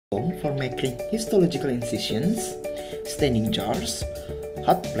for making histological incisions, staining jars,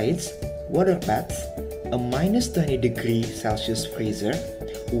 hot plates, water baths, a -20 degrees Celsius freezer,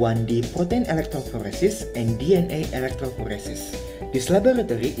 1D protein electrophoresis, and DNA electrophoresis. This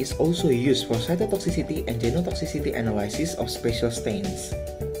laboratory is also used for cytotoxicity and genotoxicity analysis of special stains.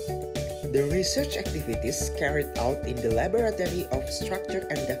 The research activities carried out in the Laboratory of Structure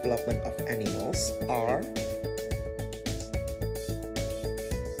and Development of Animals are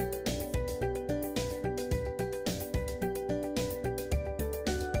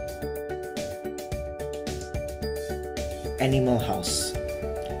Animal House.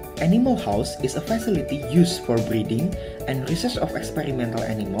 Animal House is a facility used for breeding and research of experimental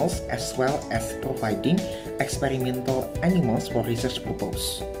animals as well as providing experimental animals for research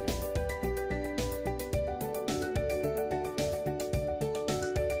purpose.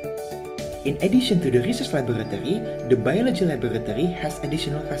 In addition to the research laboratory, the biology laboratory has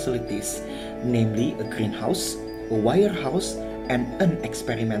additional facilities, namely a greenhouse, a wire house, and an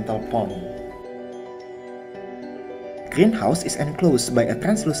experimental pond. Greenhouse is enclosed by a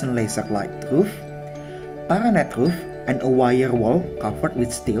translucent laser light roof, paranet roof, and a wire wall covered with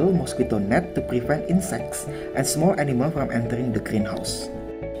steel mosquito net to prevent insects and small animals from entering the greenhouse.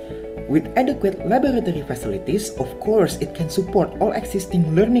 With adequate laboratory facilities, of course, it can support all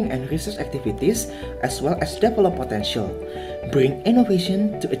existing learning and research activities as well as develop potential, bring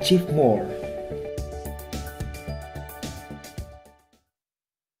innovation to achieve more.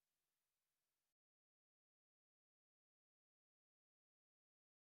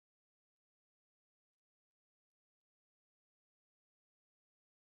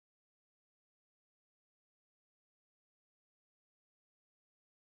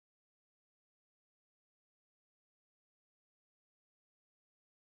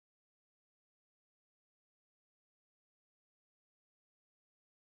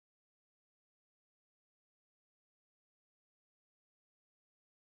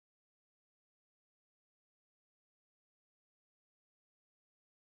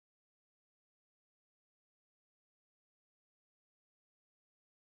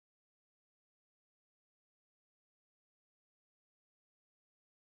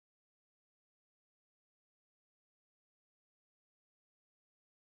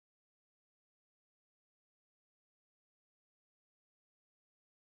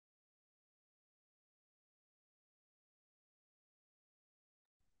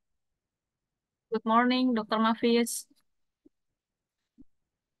 Good morning, Dr. Mafis.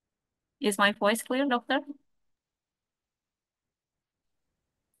 Is my voice clear, doctor?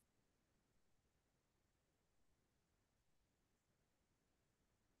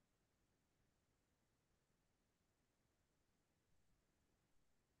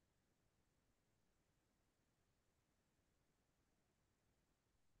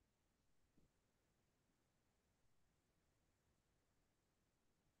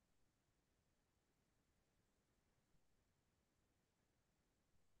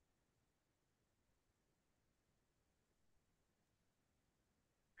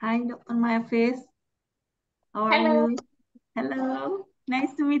 Hi, Dr. Mafis. How are Hello. you? Hello.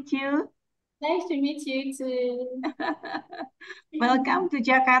 Nice to meet you. Nice to meet you too. Welcome to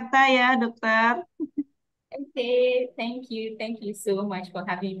Jakarta ya, dokter. Okay, thank you. Thank you so much for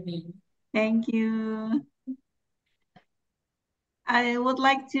having me. Thank you. I would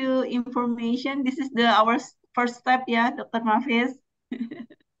like to information. This is our first step ya, Dr. Mafis.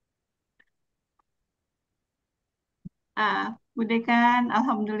 Budekan,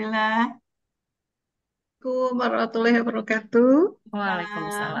 Alhamdulillah. Assalamualaikum warahmatullahi wabarakatuh.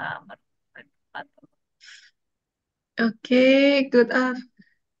 Waalaikumsalam. Okay, good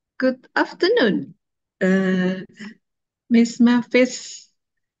afternoon. Miss Mavis,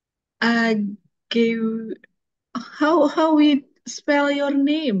 give how we spell your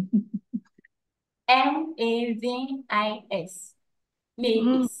name? Mavis.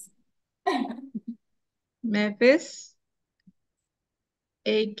 Mavis. Mavis.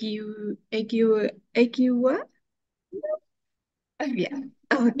 What? Yeah.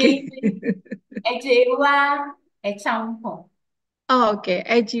 Okay. Ejewa Echampong. Oh, okay.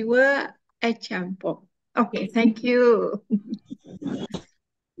 Ejiwa Echampo. Okay, Yes. thank you.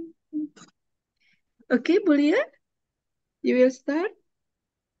 Okay, Bulia, you will start.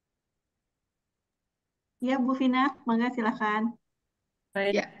 Ya, Bu Vina, mangga silakan.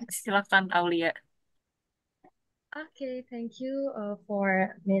 Baik, Yeah. silakan Aulia. Okay, thank you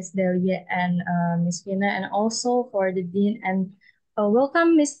for Miss Delia and Miss Vina, and also for the Dean, and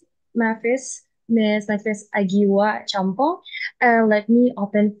welcome Miss Mavis, Miss Mavis Agiwa Champong. Let me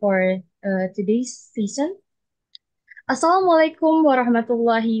open for today's session. Assalamualaikum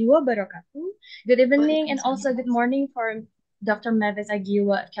warahmatullahi wabarakatuh. Good evening and also good morning for Dr. Mavis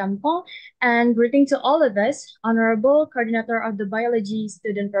Agiwa Kampong, and greeting to all of us, Honorable Coordinator of the Biology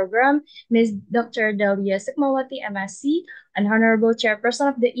Student Program, Ms. Dr. Dalia Sukmawati, MSc, and Honorable Chairperson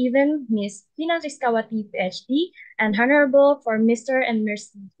of the event, Ms. Tina Rizkawati, PhD, and Honorable for Mr. and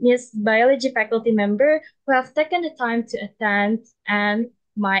Miss Biology faculty member who have taken the time to attend, and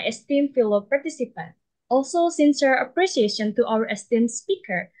my esteemed fellow participants. Also, sincere appreciation to our esteemed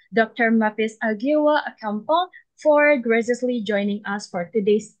speaker, Dr. Mapis Agiwa Akampong, for graciously joining us for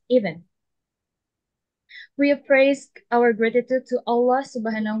today's event. We praise our gratitude to Allah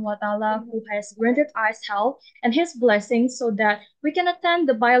subhanahu wa ta'ala who has granted us health and his blessings so that we can attend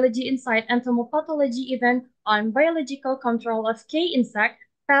the Biology Insight Entomopathology event on biological control of K insect,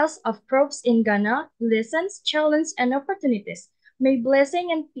 pests of crops in Ghana, lessons, challenges, and opportunities. May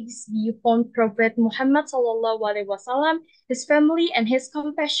blessing and peace be upon Prophet Muhammad sallallahu alaihi wasallam, his family, and his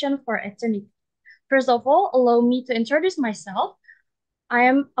compassion for eternity. First of all, allow me to introduce myself. I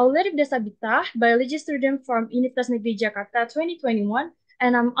am Aulerib Desabita, biology student from Universitas Negeri Jakarta 2021,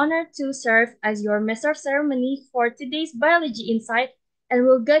 and I'm honored to serve as your master of ceremony for today's Biology Insight and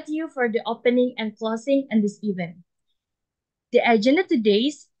will guide you for the opening and closing in this event. The agenda today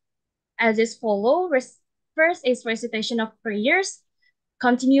is as is follows. First is recitation of prayers,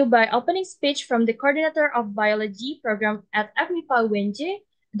 continued by opening speech from the coordinator of biology program at FMIPA UNJ,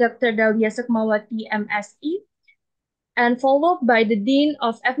 Dr. Dalia Sukmawati, MSE, and followed by the Dean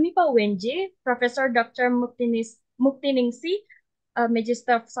of FMIPA UNJ, Professor Dr. Muktiningsi,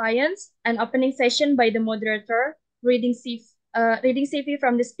 Magister of Science, an opening session by the moderator, reading CV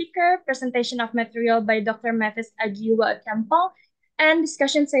from the speaker, presentation of material by Dr. Mavis Agiwa Kampong, and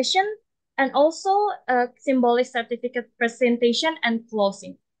discussion session, and also a symbolic certificate presentation and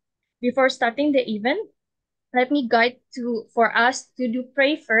closing. Before starting the event, let me guide for us to do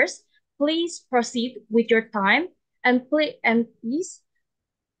pray first. Please proceed with your time and please.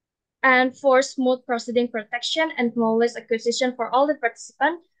 And for smooth proceeding protection and flawless acquisition for all the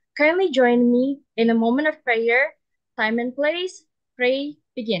participants, kindly join me in a moment of prayer. Time and place, pray,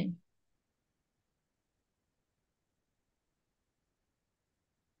 begin.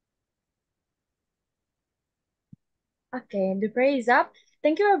 Okay, the prayer is up.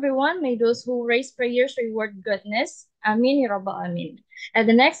 Thank you, everyone. May those who raise prayers reward goodness. Amin, ya Rabbal Amin. And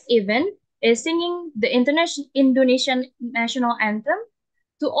the next event is singing the Indonesian national anthem.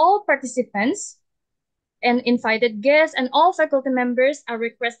 To all participants and invited guests and all faculty members are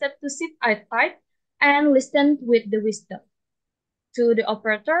requested to sit tight and listen with the wisdom. To the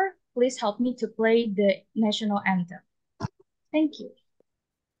operator, please help me to play the national anthem. Thank you.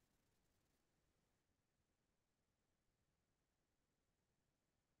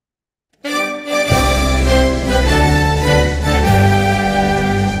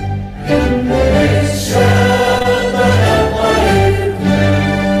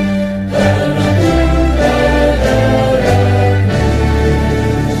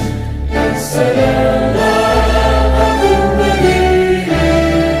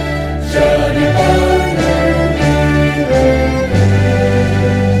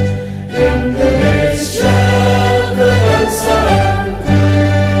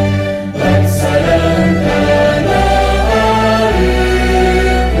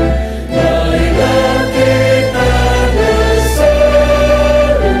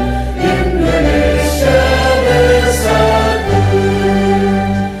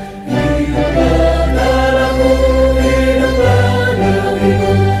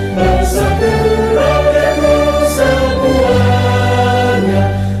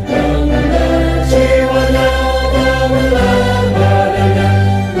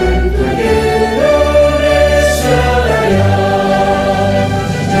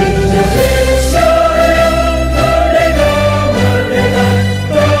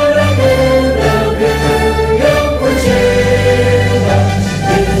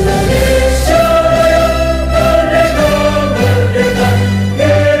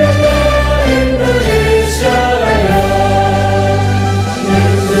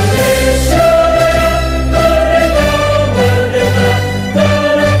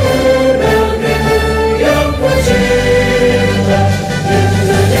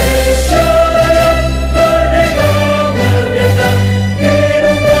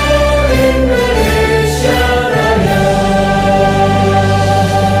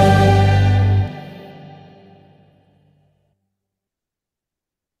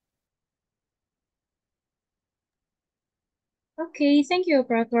 Okay, thank you,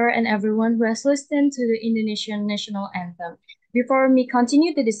 operator, and everyone who has listened to the Indonesian national anthem. Before we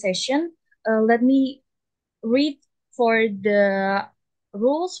continue to the session, let me read for the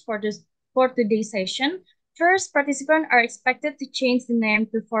rules for today's session. First, participants are expected to change the name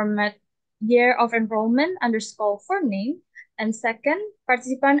to format year of enrollment underscore for name. And second,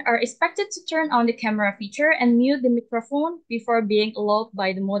 participants are expected to turn on the camera feature and mute the microphone before being allowed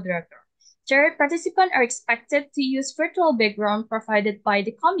by the moderator. Third, participants are expected to use virtual background provided by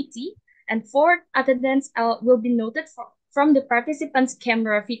the committee. And fourth, attendance will be noted from the participant's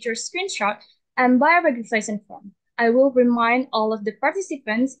camera feature screenshot and by registration form. I will remind all of the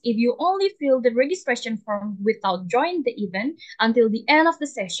participants if you only fill the registration form without joining the event until the end of the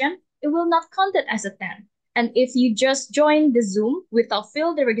session, it will not count it as a 10. And if you just join the Zoom without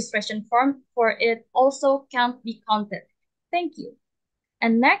fill the registration form, for it also can't be counted. Thank you.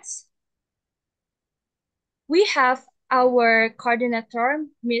 And next, we have our coordinator,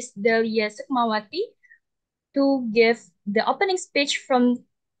 Ms. Delia Sukmawati, to give the opening speech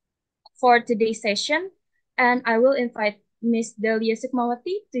for today's session. And I will invite Ms. Delia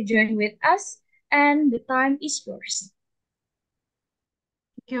Sukmawati to join with us. And the time is yours.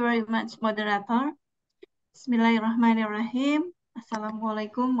 Thank you very much, moderator. Bismillahirrahmanirrahim.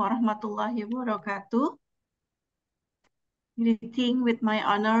 Assalamualaikum warahmatullahi wabarakatuh. Greeting with my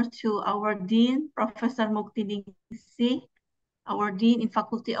honor to our Dean, Professor Mukti Ningsih, our Dean in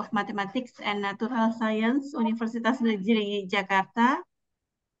Faculty of Mathematics and Natural Science, Universitas Negeri Jakarta,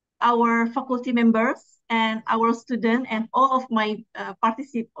 our faculty members, and our students, and all of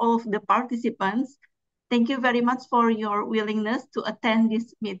the participants. Thank you very much for your willingness to attend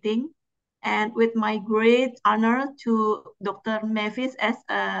this meeting. And with my great honor to Dr. Mavis as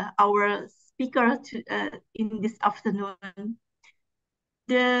our speaker in this afternoon.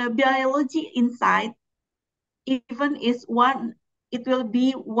 The Biology Insight event it will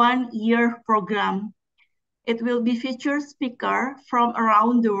be 1 year program. It will be featured speaker from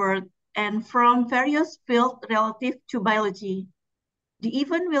around the world and from various fields relative to biology. The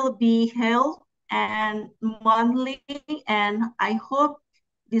event will be held and monthly, and I hope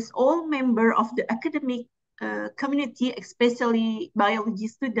this all member of the academic community, especially biology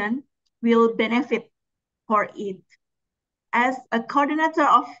student, will benefit for it. As a coordinator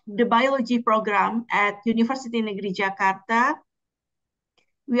of the biology program at University Negeri Jakarta,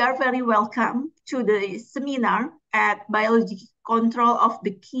 we are very welcome to the seminar at Biology Control of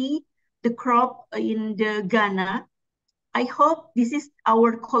the crop in the Ghana. I hope this is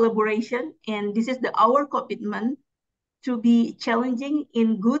our collaboration and this is our commitment to be challenging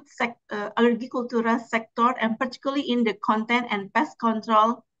in good agricultural sector and particularly in the content and pest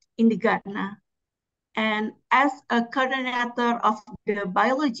control in the Ghana. And as a coordinator of the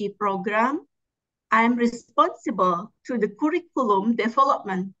biology program, I am responsible to the curriculum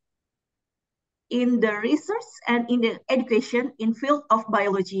development in the research and in the education in field of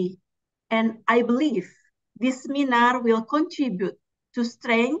biology. And I believe this seminar will contribute to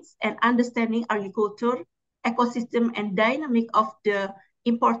strength and understanding agriculture, ecosystem, and dynamic of the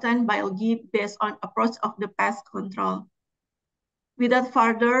important biology based on approach of the pest control. Without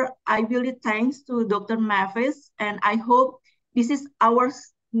further, I really thanks to Dr. Mavis, and I hope this is our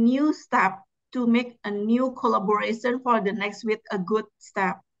new step to make a new collaboration for the next with a good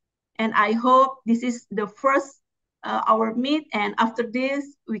step. And I hope this is the first our meet, and after this,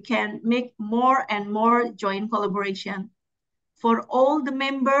 we can make more and more joint collaboration. For all the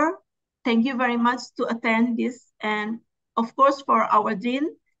member, thank you very much to attend this. And of course, for our Dean,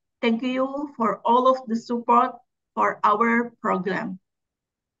 thank you for all of the support for our program.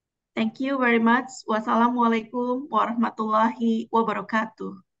 Thank you very much. Wassalamualaikum warahmatullahi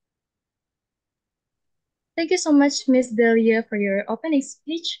wabarakatuh. Thank you so much, Ms. Delia, for your opening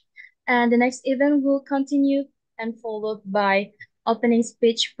speech. And the next event will continue and followed by opening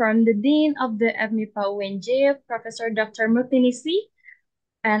speech from the Dean of the FMIPA UNJ, Professor Dr. Mukti Ningsih.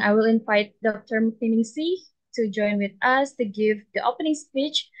 And I will invite Dr. Mukti Ningsih to join with us to give the opening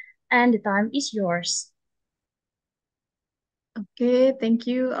speech, and the time is yours. Okay, thank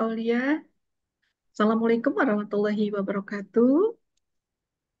you, Aulia. Assalamualaikum warahmatullahi wabarakatuh.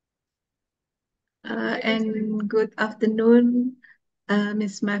 And good afternoon,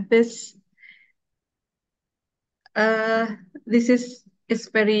 Ms. Mavis. This is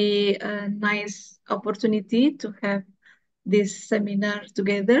very nice opportunity to have this seminar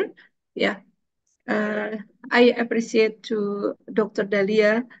together. Yeah, I appreciate to Dr.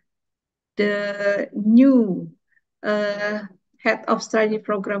 Dalia, the new head of study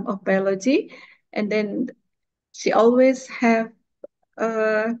program of biology, and then she always have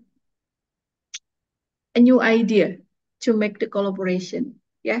a new idea to make the collaboration.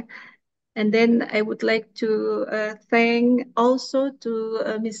 Yeah. And then I would like to thank also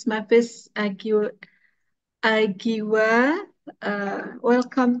to Ms. Mavis Agiwa,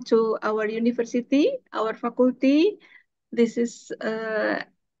 welcome to our university, our faculty. This is,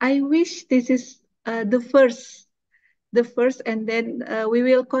 I wish this is the first, and then we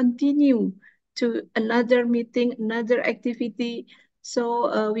will continue to another meeting, another activity,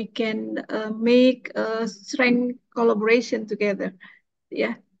 so we can make a strength collaboration together.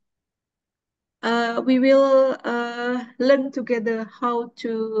 Yeah. We will learn together how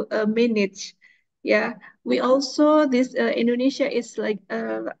to manage. Yeah, we also this Indonesia is like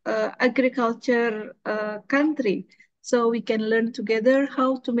a agriculture country, so we can learn together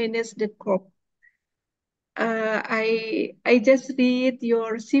how to manage the crop. I just read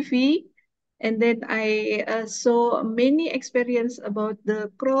your CV, and then I saw many experience about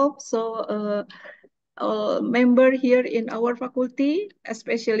the crop. So member here in our faculty,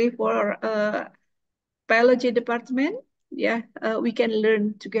 especially for biology department, yeah, we can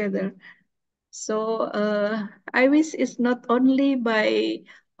learn together. So I wish it's not only by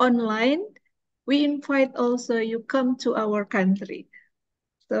online, we invite also you come to our country.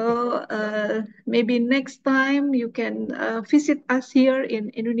 So maybe next time you can visit us here in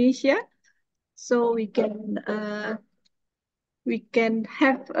Indonesia, so we can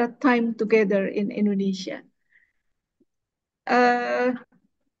have a time together in Indonesia.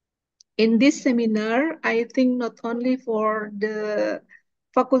 In this seminar, I think not only for the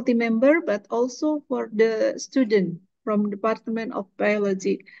faculty member, but also for the student from Department of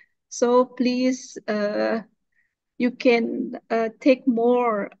Biology. So please, you can take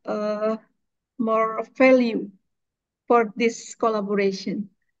more value for this collaboration.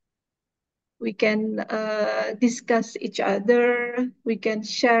 We can discuss each other, we can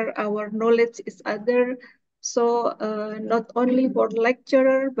share our knowledge each other. So not only for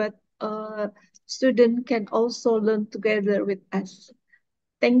lecturer, but student can also learn together with us.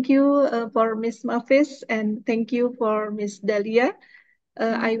 Thank you for Ms. Mafis, and thank you for Ms. Dahlia.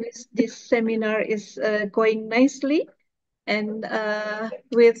 I wish this seminar is going nicely, and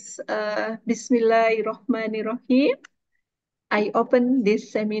with Bismillahirrahmanirrahim, I open this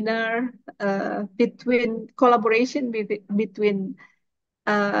seminar between collaboration between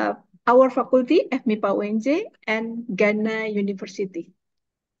our faculty, FMIPA UNJ, and Ghana University.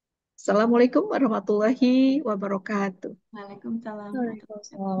 Assalamualaikum warahmatullahi wabarakatuh. Waalaikumsalam.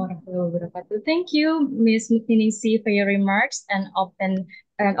 Thank you, Ms. Muktinisi, for your remarks and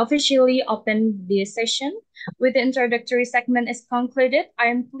officially open this session. With the introductory segment is concluded,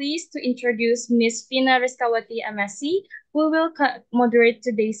 I am pleased to introduce Ms. Fina Rizkawati, MSc, who will moderate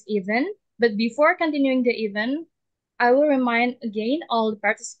today's event. But before continuing the event, I will remind again all the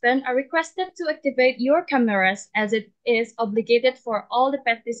participants are requested to activate your cameras, as it is obligated for all the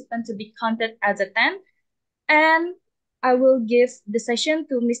participants to be counted as a 10. And I will give the session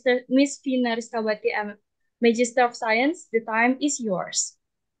to Miss Fina Rizkawati, Magister of Science. The time is yours.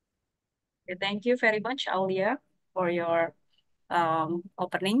 Thank you very much, Aulia, for your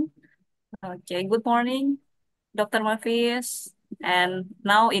opening. Okay, good morning, Dr. Mafis. And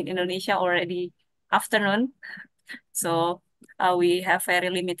now in Indonesia already afternoon. So we have very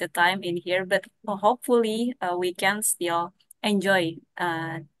limited time in here, but hopefully we can still enjoy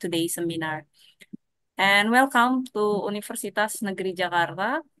today's seminar. And welcome to Universitas Negeri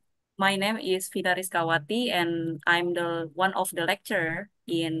Jakarta. My name is Fina Rizkawati, and I'm the one of the lecturer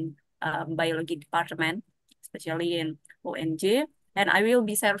in biology department, especially in ONJ. And I will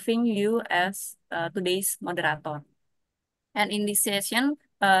be serving you as today's moderator. And in this session,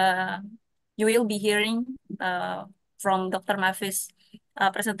 you will be hearing from Dr. Mafis'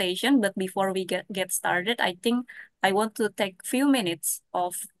 presentation. But before we get started, I think I want to take few minutes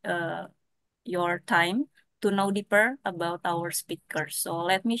of your time to know deeper about our speakers. So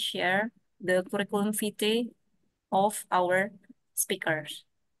let me share the curriculum vitae of our speakers.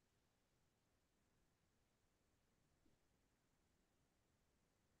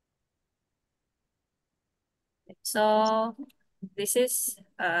 So this is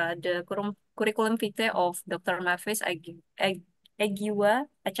the curriculum vitae of Dr. Mafis Agiwa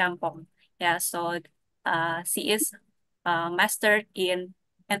Achampong. Yeah, so she is mastered in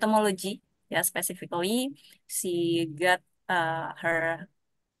entomology. Yeah, specifically, she got her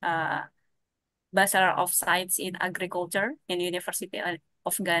Bachelor of Science in Agriculture in University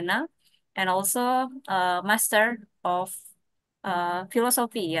of Ghana, and also Master of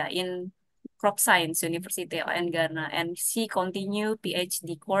Philosophy, yeah, in Crop Science University in Ghana, and she continue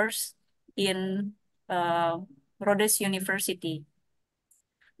PhD course in Rhodes University.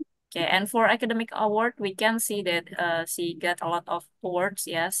 Okay, and for academic award, we can see that she got a lot of awards,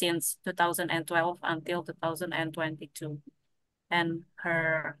 yeah, since 2012 until 2022, and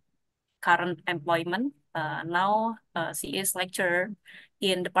her current employment Now she is lecturer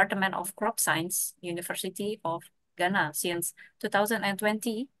in Department of Crop Science, University of Ghana since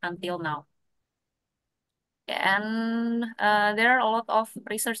 2020 until now. And there are a lot of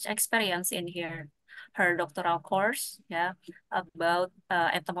research experience in here. Her doctoral course, yeah, about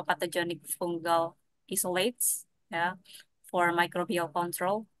entomopathogenic fungal isolates, yeah, for microbial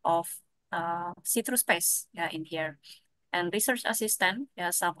control of citrus pests, yeah, in here. And research assistant,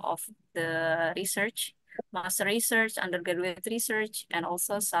 yeah, some of the research, master research, undergraduate research, and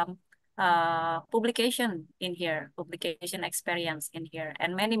also some publication in here, publication experience in here,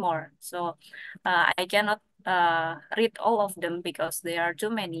 and many more. So I cannot read all of them because there are too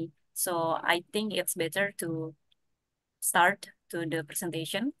many. So I think it's better to start to the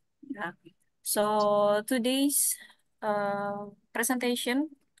presentation. Yeah. So today's presentation,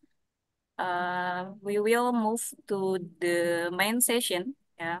 we will move to the main session.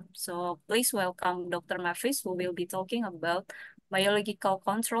 Yeah. So please welcome Dr. Mavis, who will be talking about biological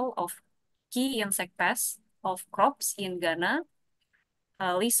control of key insect pests of crops in Ghana.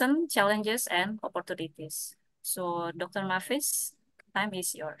 Listen, challenges, and opportunities. So Dr. Mavis, time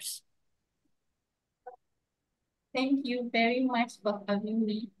is yours. Thank you very much for having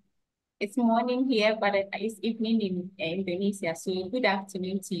me. It's morning here, but it's evening in Indonesia. So good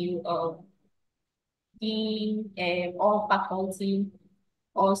afternoon to you all, dean, all faculty,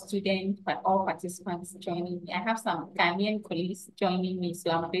 all students, but all participants joining me. I have some Ghanaian colleagues joining me, so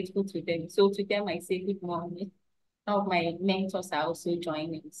I'm grateful to them. So to them, I say good morning. Some of my mentors are also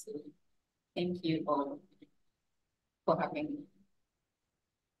joining, so thank you all for having me.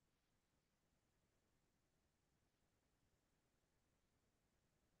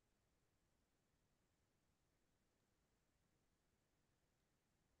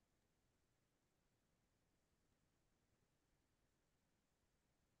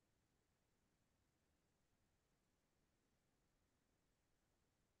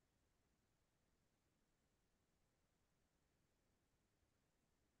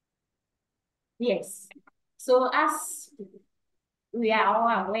 Yes. So as we are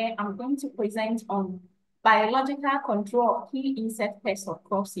all aware, I'm going to present on biological control of key insect pests of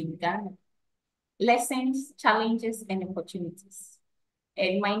crops in Ghana. Lessons, challenges, and opportunities.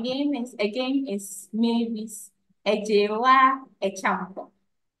 And my name is Mavis Ejewa Echampo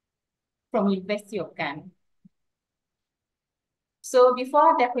from University of Ghana. So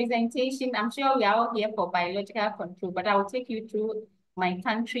before the presentation, I'm sure we are all here for biological control, but I will take you through my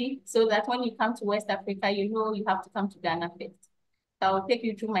country so that when you come to West Africa, you know you have to come to Ghana first. So I'll take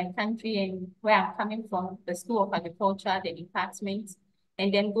you through my country and where I'm coming from, the School of Agriculture, the department,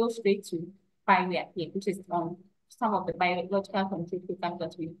 and then go straight to why we are here, which is on some of the biological control programs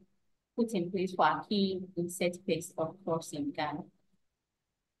that we put in place for our key insect pests of crops in Ghana.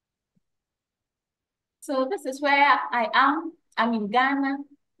 So this is where I am. I'm in Ghana,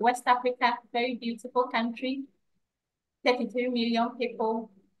 West Africa, very beautiful country. 33 million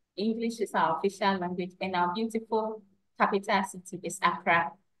people. English is our official language, and our beautiful capital city is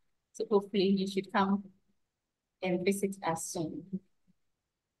Accra. So hopefully you should come and visit us soon.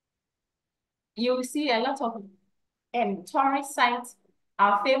 You will see a lot of tourist sites.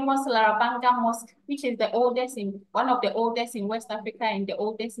 Our famous Larabanga Mosque, which is the oldest one of the oldest in West Africa and the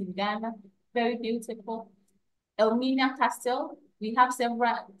oldest in Ghana. Very beautiful. Elmina Castle. We have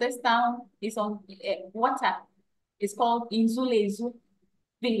several. This town is on water. It's called Inzulezu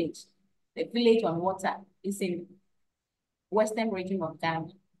Village. The village on water is in western region of Ghana.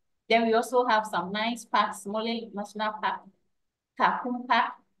 Then we also have some nice parks, Mole National Park, Kakum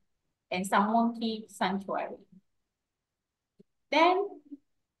Park, and some monkey sanctuary. Then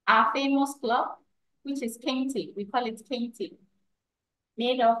our famous club, which is Kente, we call it Kente,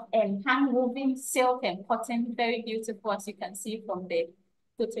 made of hand-woven silk and cotton, very beautiful, as you can see from the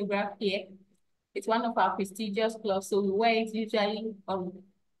photograph here. It's one of our prestigious clubs, so we wear it usually on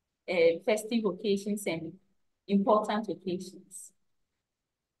festive occasions and important occasions.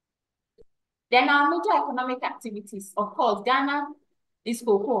 Then our major economic activities, of course, Ghana is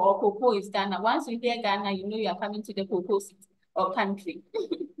cocoa, or cocoa is Ghana. Once you hear Ghana, you know you are coming to the cocoa city or country.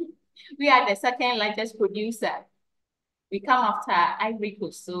 We are the second largest producer. We come after Ivory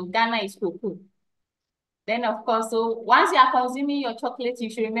Coast, so Ghana is cocoa. Then, of course, so once you are consuming your chocolate, you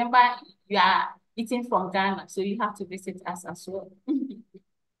should remember you are eating from Ghana, so you have to visit us as well.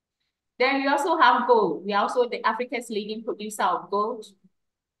 Then we also have gold. We are also the Africa's leading producer of gold.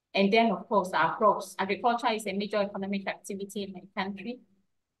 And then, of course, our crops. Agriculture is a major economic activity in my country.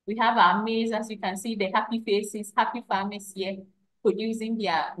 We have our maize, as you can see, the happy faces, happy farmers here producing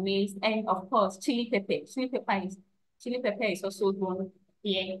their maize. And of course, chili pepper. Chili pepper is also grown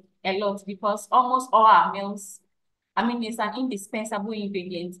here a lot because almost all our meals, I mean, it's an indispensable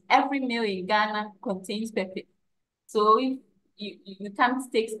ingredient. Every meal in Ghana contains pepper. So if you can't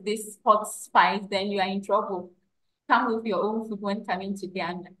take this hot spice, then you are in trouble. Come with your own food when coming to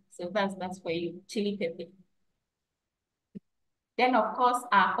Ghana. So that's for you, chili pepper. Then of course,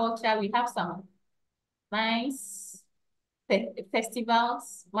 our culture, we have some nice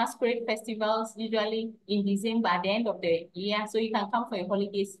festivals, masquerade festivals, usually in December at the end of the year. So you can come for your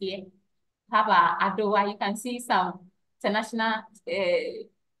holidays here. Have a Adowa. You can see some international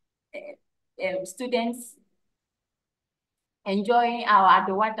students enjoying our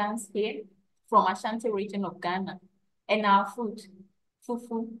Adowa dance here from Ashanti region of Ghana. And our food,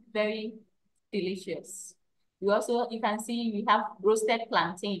 fufu, very delicious. You can see we have roasted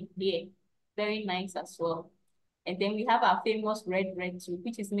plantain here, very nice as well. And then we have our famous red bread too,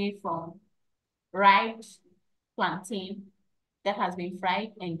 which is made from ripe plantain that has been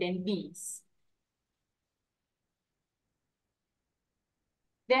fried and then beans.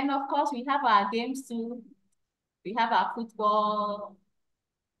 Then of course we have our games too. We have our football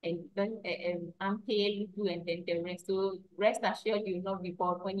and then unpaid and then the rest. So rest assured you will not be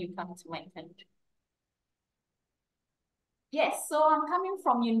bored when you come to my country. Yes, so I'm coming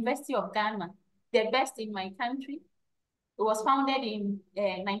from University of Ghana, the best in my country. It was founded in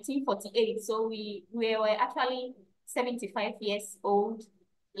 1948, so we were actually 75 years old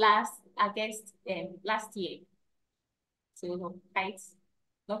last year. So quite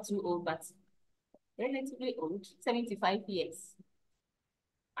not too old, but relatively old, 75 years.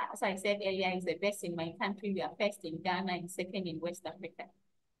 As I said earlier, it's the best in my country. We are first in Ghana and second in West Africa.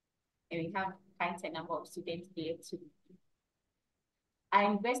 And we have quite a number of students here too. Our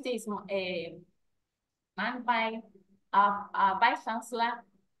university is manned by our Vice Chancellor.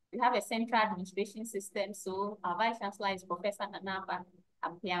 We have a central administration system. So our Vice Chancellor is Professor Nanaba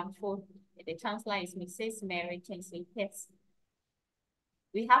Ampiamfo. The Chancellor is Mrs. Mary Chensley Pests.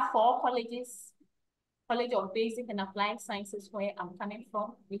 We have 4 colleges. College of Basic and Applied Sciences, where I'm coming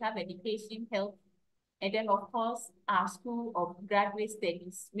from. We have education, health, and then of course, our School of Graduate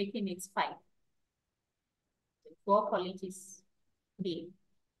Studies, making it 5. 4 colleges here.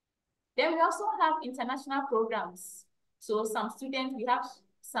 Then we also have international programs. So some students, we have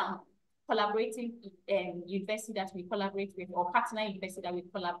some collaborating university that we collaborate with, or partner university that we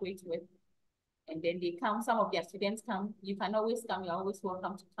collaborate with. And then they come, some of their students come. You can always come, you're always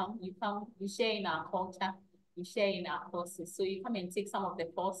welcome to come. You come, you share in our culture, you share in our courses. So you come and take some of the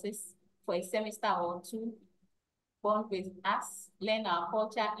courses for a semester or 2, bond with us, learn our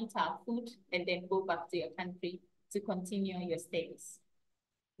culture, eat our food, and then go back to your country to continue your studies.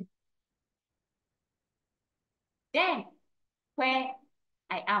 Then, where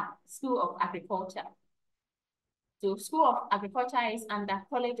I am, School of Agriculture. So School of Agriculture is under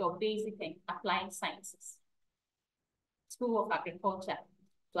College of Basic and Applied Sciences. School of Agriculture.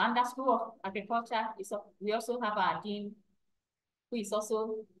 So under School of Agriculture, we also have our dean, who is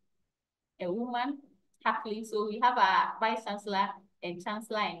also a woman, happily. So we have our Vice Chancellor and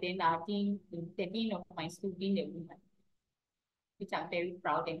Chancellor, and then our dean, the dean of my school being a woman, which I'm very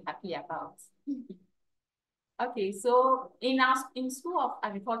proud and happy about. Okay, so in School of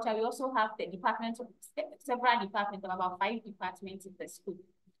Agriculture, we also have the several departments, about 5 departments in the school.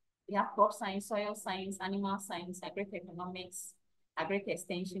 We have crop science, soil science, animal science, agroeconomics,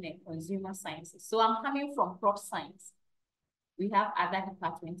 agri-extension, and consumer sciences. So I'm coming from crop science. We have other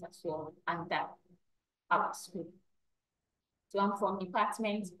departments as well under our school. So I'm from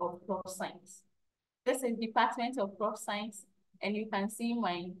Department of Crop Science. This is Department of Crop Science, and you can see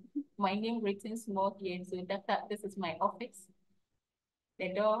my name written small here. So this is my office,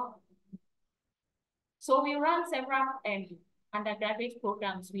 the door. So we run several undergraduate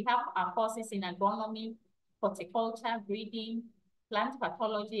programs. We have our courses in agronomy, horticulture, breeding, plant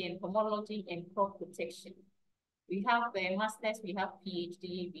pathology, and pomology, and crop protection. We have the masters, we have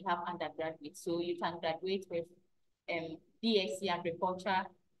PhD, we have undergraduate. So you can graduate with BSc Agriculture,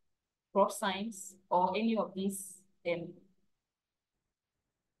 Crop Science, or any of these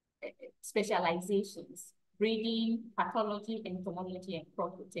specializations, breeding, pathology, entomology, and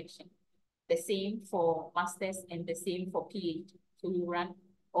crop protection. The same for masters and the same for PhD. So we run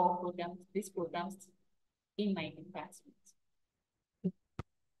all programs, these programs in my department.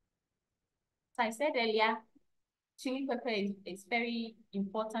 So I said earlier, chili pepper is very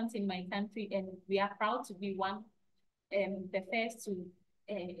important in my country, and we are proud to be the first to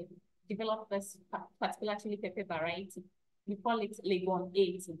develop this particular chili pepper variety. We call it Legon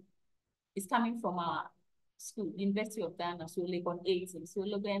 18. It's coming from our school, University of Ghana, so Legon 18. So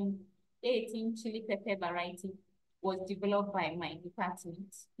Legon 18 chili pepper variety was developed by my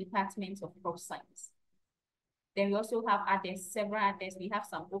Department of Crop Science. Then we also have others, several others. We have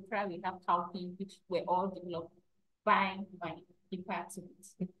some okra, we have cowpea, which were all developed by my department.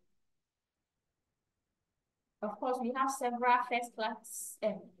 Of course, we have several first-class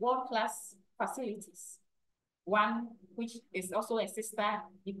and world-class facilities. One, which is also a sister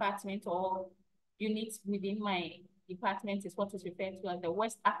department or unit within my department, is what is referred to as the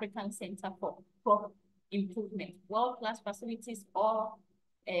West African Center for Crop Improvement. World-class facilities, all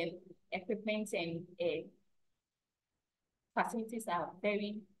equipment and facilities are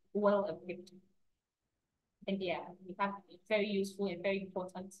very well equipped. And we have very useful and very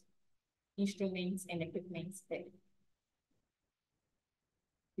important instruments and equipment there.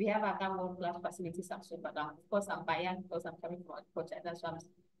 We have other world-class facilities also, but of course I'm biased because I'm coming from a project. That's why I'm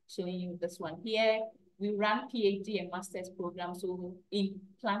showing you this one. Here, we run PhD and master's programs in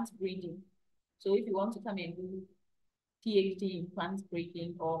plant breeding. So if you want to come and do PhD in plant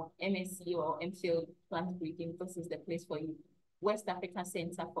breeding or MSc or MPhil plant breeding, this is the place for you. West African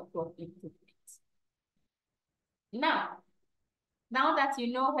Center for Crop Improvement. Now that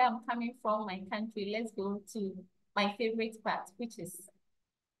you know where I'm coming from, my country, let's go to my favorite part, which is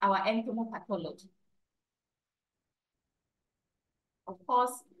our entomopathology. Of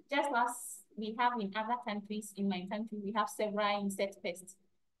course, just as we have in other countries, in my country, we have several insect pests.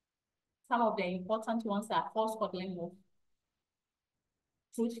 Some of the important ones are false codling moth,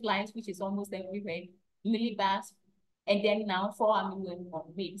 fruit flies, which is almost everywhere, mealybugs, and then now 4-armyworm or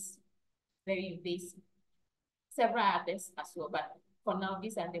maize, very invasive. Several others as well, but for now,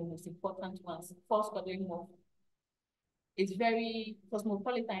 these are the most important ones. False codling moth is very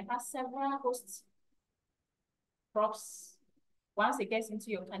cosmopolitan. It has several host crops. Once it gets into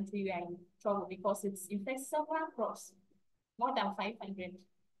your country, you are in trouble because it infects several crops, more than 500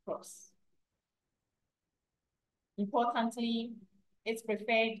 crops. Importantly, its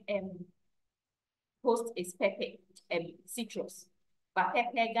preferred host is pepper and citrus. But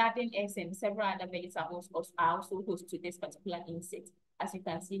pepper, garden eggs, and several other vegetables are also host to this particular insect. As you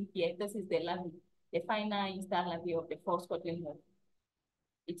can see here, this is the larvae, the final instar larvae of the false codling moth.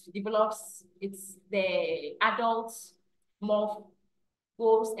 It develops, it's the adult moth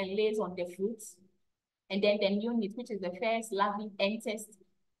goes and lays on the fruits. And then the unit, which is the first larvae, enters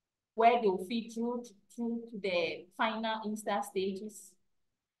where they will feed through to the final instar stages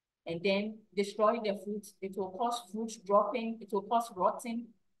and then destroy the fruit. It will cause fruit dropping, it will cause rotting.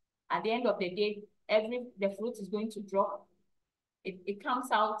 At the end of the day, the fruit is going to drop. It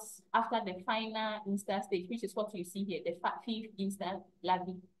comes out after the final instar stage, which is what you see here, the 5th instar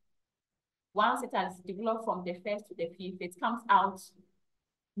larvae. Once it has developed from the 1st to the 5th, it comes out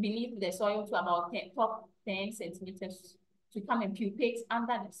beneath the soil to about 10 centimeters to come and pupate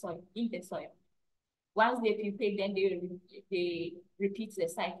under the soil, in the soil. Once they pupate, then they repeat the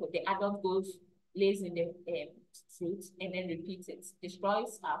cycle. The adult goes, lays in the fruit, and then repeats it,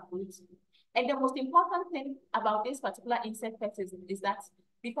 destroys our fruit. And the most important thing about this particular insect pest is that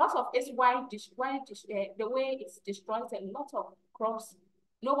because of its the way it destroys a lot of crops,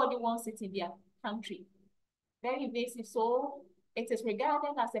 nobody wants it in their country. Very invasive, so it is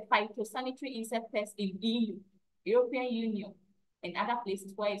regarded as a phytosanitary insect pest in EU, European Union, and other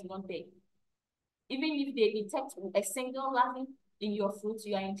places where it's not there. Even if they detect a single larvae in your fruit,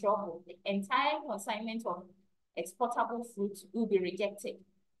 you are in trouble. The entire consignment of exportable fruit will be rejected.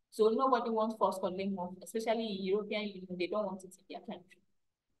 So nobody wants false codling moth, especially in European Union, they don't want it in their country.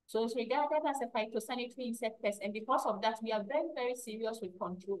 So it's regarded as a phytosanitary insect pest, and because of that, we are very, very serious with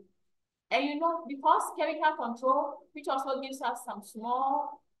control. And you know, because chemical control, which also gives us some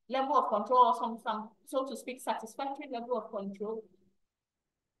small level of control or some so to speak, satisfactory level of control,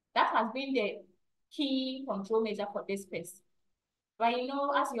 that has been the key control measure for this pest. But you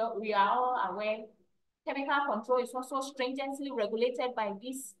know, as we are all aware, chemical control is also stringently regulated by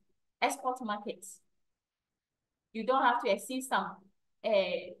these export markets. You don't have to exceed some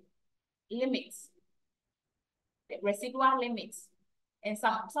limits, residual limits. And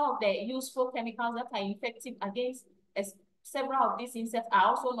some of the useful chemicals that are effective against several of these insects are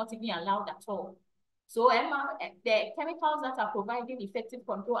also not even allowed at all. So the chemicals that are providing effective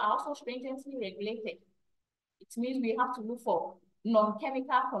control are also stringently regulated. It means we have to look for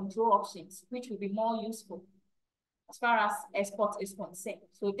non-chemical control options, which will be more useful as far as export is concerned.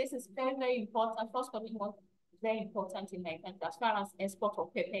 So this is very, very important. False codling moth is very important in my country as far as export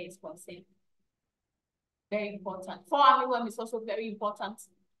of pepper is concerned. Very important. 4-armyworm is also very important.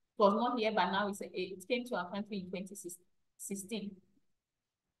 It was not here, but now it came to our country in 2016.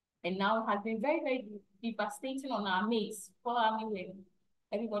 And now it has been very, very devastating on our maize. 4-armyworm.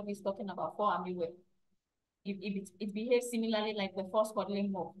 Everybody is talking about 4-armyworm. it behaves similarly like the first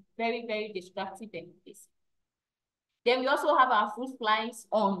codling moth, very, very destructive and invasive. Then we also have our fruit flies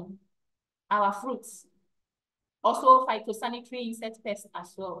on our fruits, also phytosanitary insect pests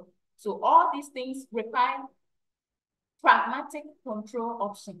as well. So all these things require pragmatic control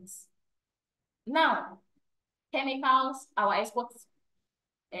options. Now, chemicals, our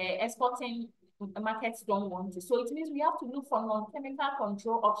exporting markets don't want it. So it means we have to look for non-chemical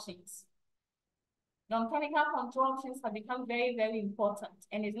control options. Non-chemical control options have become very, very important.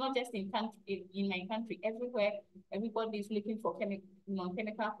 And it's not just in my country, everywhere, everybody is looking for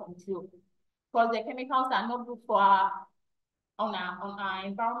non-chemical control. Because the chemicals are not good for on our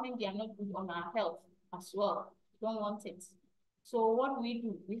environment, they are not good on our health as well. We don't want it. So what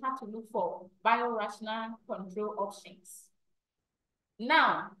do? We have to look for biorational control options.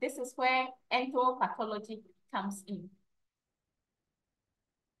 Now, this is where entomopathology comes in.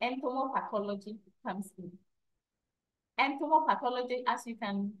 Entomopathology comes in. Entomopathology, as you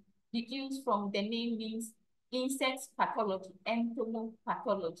can deduce from the name, means insect pathology,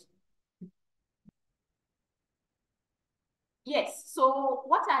 entomopathology. Yes, so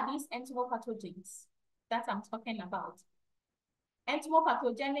what are these entomopathogens that I'm talking about?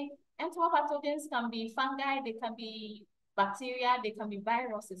 Entomopathogens can be fungi, they can be bacteria, they can be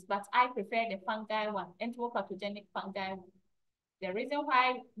viruses, but I prefer the fungi one, entomopathogenic fungi one. The reason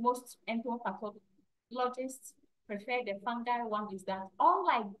why most entomopathologists prefer the fungi one is that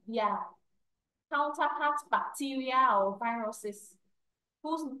unlike their counterpart bacteria or viruses,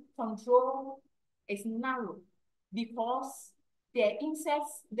 whose control is narrow because the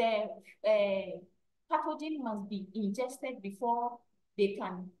insects, the pathogen must be ingested before they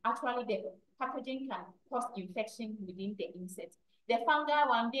can, actually the pathogen can cause infection within the insect. The fungi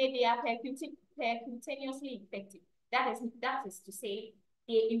one day, they are percutaneously infected. That is to say,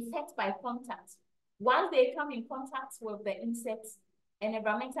 they infect by contact. Once they come in contact with the insects and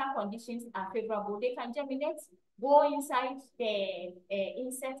environmental conditions are favorable, they can germinate, go inside the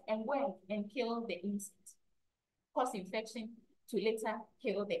insect and work and kill the insect, cause infection to later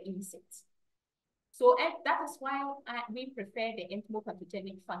kill the insect. So that is why we prefer the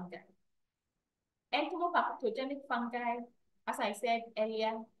entomopathogenic fungi. Entomopathogenic fungi, as I said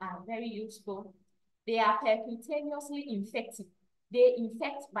earlier, are very useful. They are percutaneously infective. They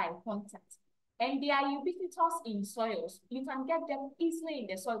infect by contact. And they are ubiquitous in soils. You can get them easily in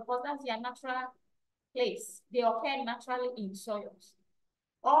the soil because that's their natural place. They occur naturally in soils.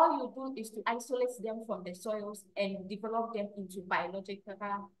 All you do is to isolate them from the soils and develop them into biological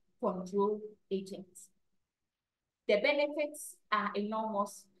control agents. The benefits are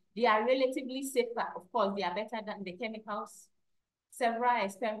enormous. They are relatively safer. Of course, they are better than the chemicals. Several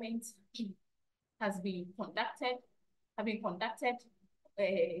experiments have been conducted.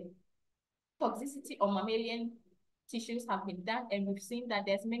 Toxicity on mammalian tissues have been done, and we've seen that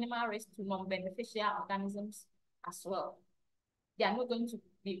there's minimal risk to non-beneficial organisms as well. They are not going to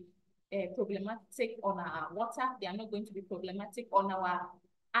be problematic on our water. They are not going to be problematic on our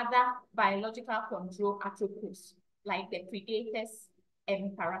other biological control attributes, like the predators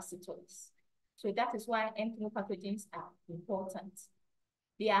and parasitoids. So that is why entomopathogens are important.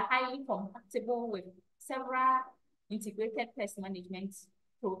 They are highly compatible with several integrated pest management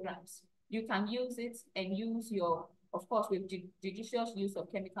programs. You can use it and use your, of course, with judicious use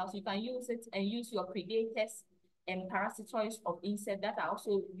of chemicals, you can use it and use your predators and parasitoids of insects that are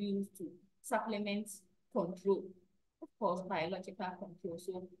also used to supplement control, of course, biological control.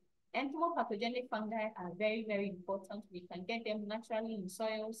 So entomopathogenic fungi are very, very important. We can get them naturally in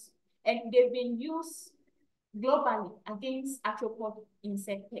soils, and they've been used globally against arthropod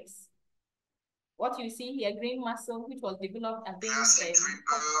insect pests. What you see here, green mussel, which was developed against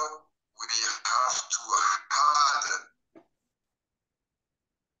we have to add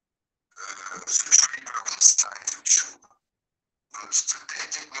the trigger inside the tube. The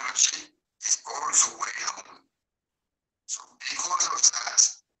technology is all the way home. So because of that,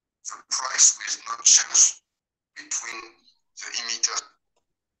 the price will not change between the emitters.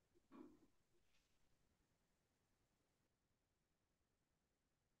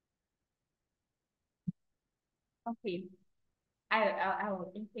 Okay, I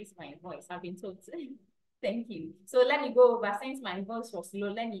will increase my voice. I've been told. Thank you. So let me go over, since my voice was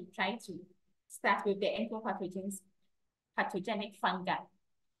low, let me try to start with the entomopathogenic fungi.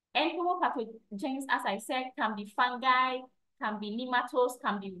 Entomopathogens, as I said, can be fungi, can be nematodes,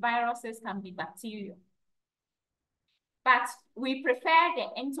 can be viruses, can be bacteria. But we prefer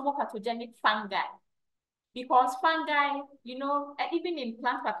the entomopathogenic fungi Because fungi, you know, even in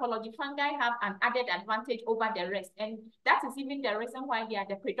plant pathology, fungi have an added advantage over the rest. And that is even the reason why they are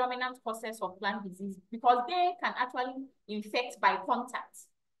the predominant causes of plant disease, because they can actually infect by contact.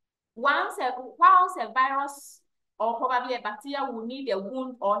 Whilst a virus or probably a bacteria will need a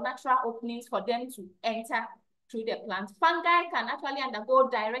wound or natural openings for them to enter through the plant, fungi can actually undergo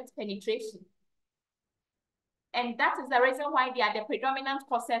direct penetration. And that is the reason why they are the predominant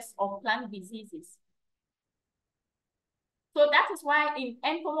causes of plant diseases. So that is why in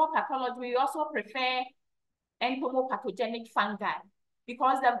entomopathology, we also prefer entomopathogenic fungi,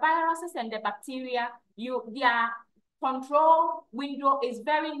 because the viruses and the bacteria, their control window is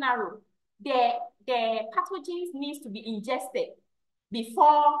very narrow. The pathogens needs to be ingested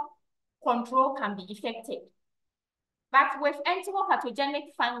before control can be effected. But with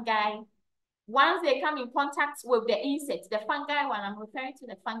entomopathogenic fungi, once they come in contact with the insects, the fungi one, I'm referring to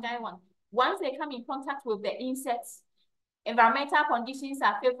the fungi one, once they come in contact with the insects, environmental conditions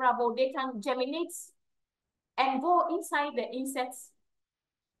are favorable, they can germinate and go inside the insects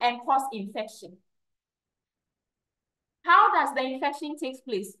and cause infection. How does the infection take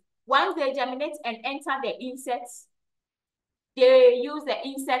place? Once they germinate and enter the insects, they use the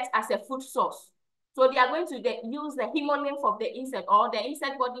insect as a food source. So they are going to use the hemolymph of the insect or the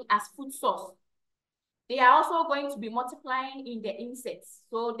insect body as food source. They are also going to be multiplying in the insects.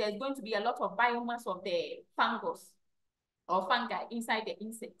 So there's going to be a lot of biomass of the fungus or fungi inside the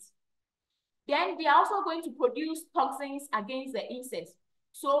insects. Then they are also going to produce toxins against the insects.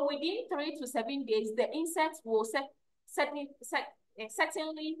 So within 3 to 7 days, the insects will certainly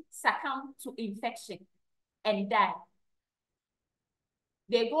succumb to infection and die.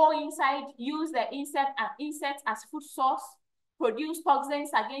 They go inside, use the insects as food source, produce toxins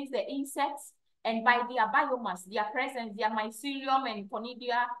against the insects, and by their biomass, their presence, their mycelium and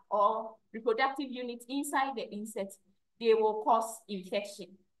conidia or reproductive units inside the insects, they will cause infection.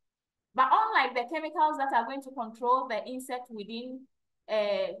 But unlike the chemicals that are going to control the insect within,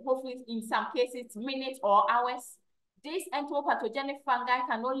 hopefully in some cases, minutes or hours, this entomopathogenic fungi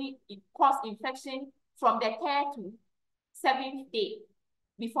can only cause infection from the 3rd to 7th day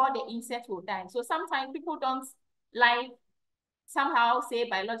before the insect will die. So sometimes people don't like, somehow say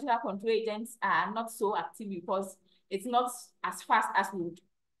biological control agents are not so active because it's not as fast as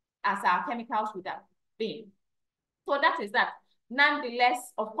our chemicals would have been. So that is that.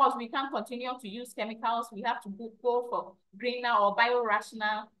 Nonetheless, of course, we can't continue to use chemicals. We have to go for greener or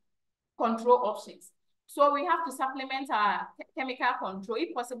biorational control options. So we have to supplement our chemical control.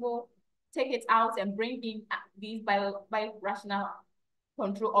 If possible, take it out and bring in these biorational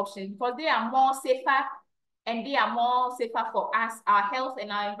control options because they are more safer and they are more safer for us, our health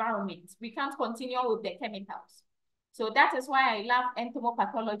and our environment. We can't continue with the chemicals. So that is why I love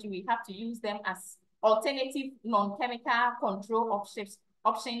entomopathology. We have to use them as alternative non-chemical control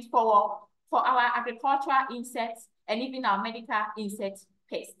options for our agricultural insects and even our medical insect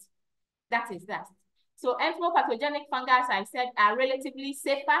pests. That is that. So entomopathogenic fungi, as I said, are relatively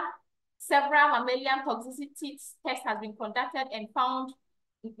safer. Several mammalian toxicity tests have been conducted and found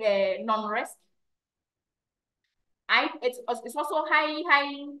non-risk. It's also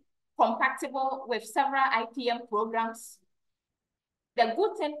highly compatible with several IPM programs. The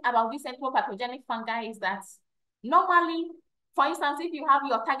good thing about this entomopathogenic fungi is that normally, for instance, if you have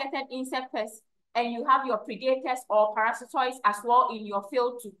your targeted insect pests and you have your predators or parasitoids as well in your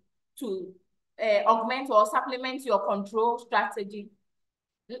field to augment or supplement your control strategy.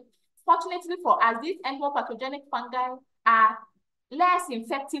 Fortunately for us, these entomopathogenic fungi are less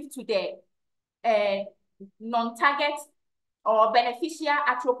infective to the non-target or beneficial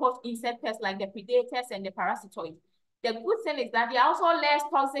arthropod insect pests like the predators and the parasitoids. The good thing is that they are also less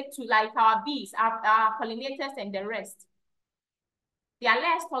toxic to like our bees, our pollinators and the rest. They are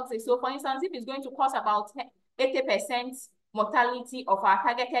less toxic. So for instance, if it's going to cause about 80% mortality of our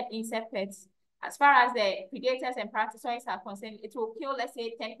targeted insect pests, as far as the predators and parasitoids are concerned, it will kill, let's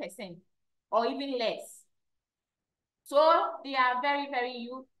say, 10% or even less. So they are very, very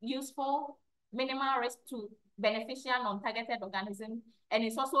useful, minimal risk to beneficial non-targeted organisms, and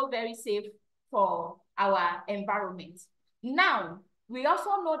it's also very safe for our environment. Now, we also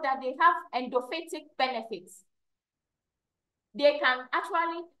know that they have endophytic benefits. They can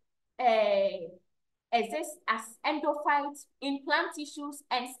actually exist as endophytes in plant tissues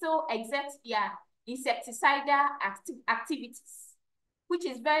and still exert their insecticidal activities, which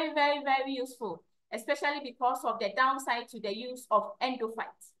is very, very, very useful, especially because of the downside to the use of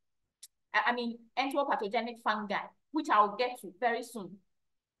endophytes. I mean, entomopathogenic fungi, which I'll get to very soon.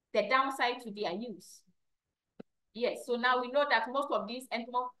 The downside to their use. Yes, so now we know that most of these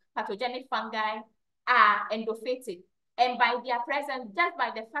entomopathogenic fungi are endophytic. And by their presence, just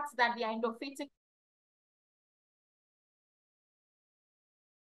by the fact that they are endophytic,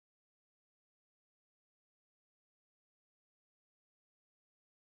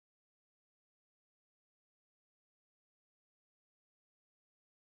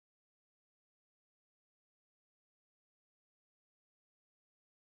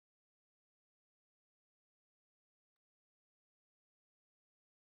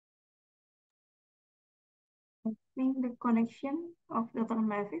 I think the connection of Dr.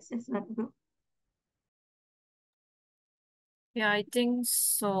 Mavis is not good. Yeah, I think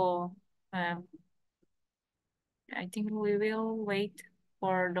so. I think we will wait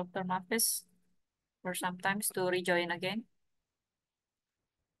for Dr. Mavis for some times to rejoin again.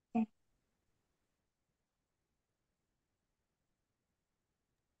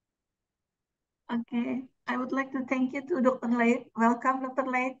 Okay, I would like to thank you to Dr. Late. Welcome, Dr.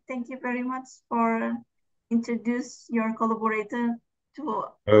 Late. Thank you very much for introduce your collaborator to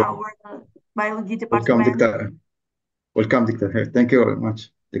our biology Welcome, department. Dr. Welcome, Dr. Thank you very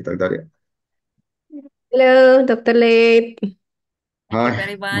much, Dr. Daria. Hello, Dr. Late. Thank you Hi.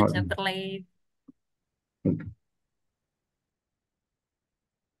 very much, Dr. Late.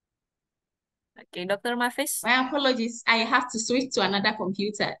 Okay, Dr. Mavis. my apologies, I have to switch to another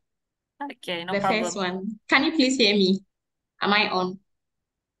computer. Okay, no The problem. first one. Can you please hear me? Am I on?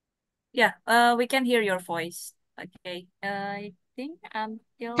 Yeah, we can hear your voice. Okay, I think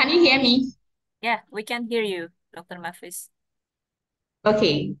until... Can you hear me? Yeah, we can hear you, Dr. Mavis.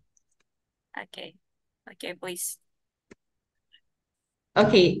 Okay. Okay, okay, please.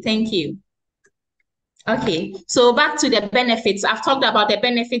 Okay, thank you. Okay, so back to the benefits. I've talked about the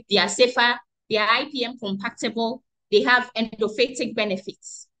benefits. They are safer, they are IPM compatible, they have endophytic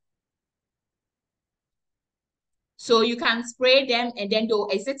benefits. So you can spray them and then they'll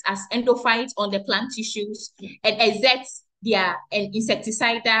exert as endophytes on the plant tissues and exert their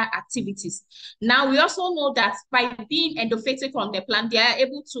insecticidal activities. Now, we also know that by being endophytic on the plant, they are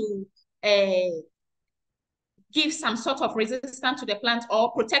able to give some sort of resistance to the plant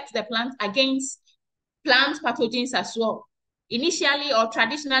or protect the plant against plant pathogens as well. Initially or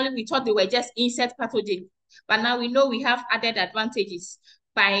traditionally, we thought they were just insect pathogens, but now we know we have added advantages.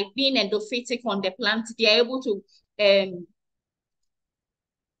 By being endophytic on the plant, they are able to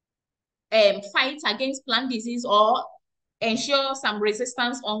fight against plant disease or ensure some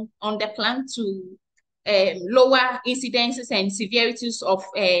resistance on the plant to lower incidences and severities of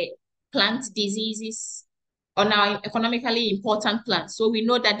plant diseases on our economically important plants. So we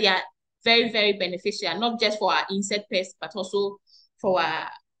know that they are very, very beneficial, not just for our insect pests, but also for our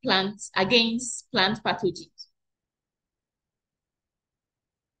plants against plant pathogens.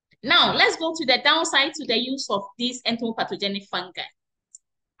 Now, let's go to the downside to the use of these entomopathogenic fungi.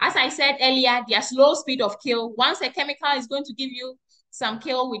 As I said earlier, their slow speed of kill. Once a chemical is going to give you some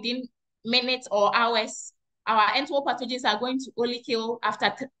kill within minutes or hours, our entomopathogens are going to only kill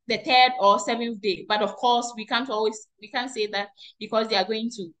after the 3rd or 7th day. But of course, we can't say that because they are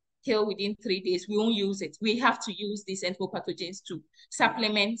going to kill within 3 days, we won't use it. We have to use these entomopathogens to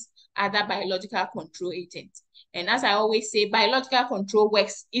supplement other biological control agents. And as I always say, biological control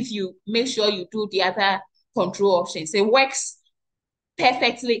works if you make sure you do the other control options. It works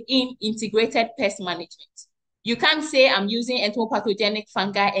perfectly in integrated pest management. You can't say I'm using entomopathogenic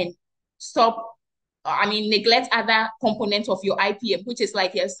fungi and neglect other components of your IPM, which is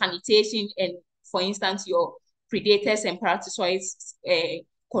like your sanitation and, for instance, your predators and parasitoids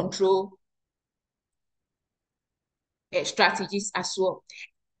control strategies as well.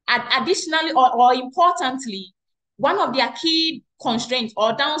 Additionally, or importantly, one of their key constraints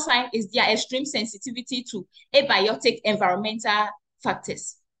or downside is their extreme sensitivity to abiotic environmental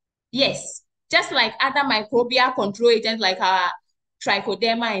factors. Yes, just like other microbial control agents like our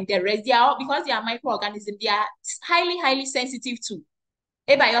trichoderma and the rest, because they are microorganisms, they are highly, highly sensitive to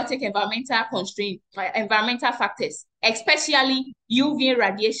abiotic environmental factors, especially UV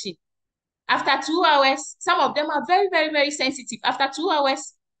radiation. After 2 hours, some of them are very, very, very sensitive. After 2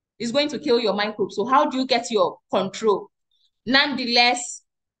 hours, it's going to kill your microbes. So how do you get your control? Nonetheless,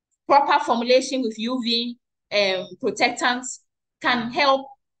 proper formulation with UV protectants can help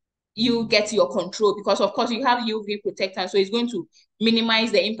you get your control because, of course, you have UV protectants. So it's going to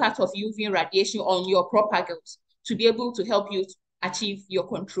minimize the impact of UV radiation on your propagals to be able to help you achieve your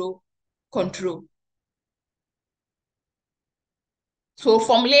control. So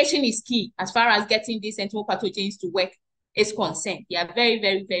formulation is key as far as getting these entomopathogens to work is concerned. They are very,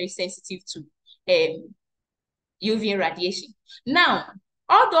 very, very sensitive to UV radiation. Now,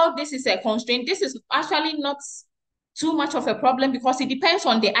 although this is a constraint, this is actually not too much of a problem because it depends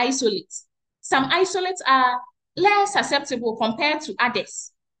on the isolate. Some isolates are less susceptible compared to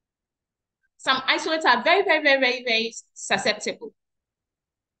others. Some isolates are very, very, very, very, very susceptible.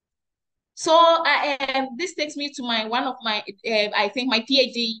 So this takes me to one of my, I think my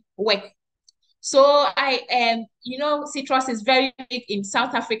PhD work. So citrus is very big in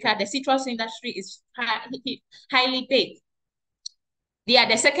South Africa. The citrus industry is highly big. They are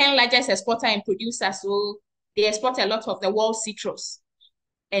the second largest exporter and producer, so they export a lot of the world's citrus.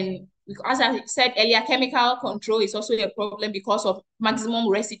 And as I said earlier, chemical control is also a problem because of maximum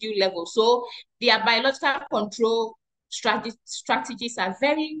residue level. So their biological control strategies are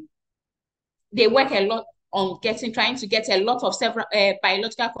they work a lot on trying to get a lot of several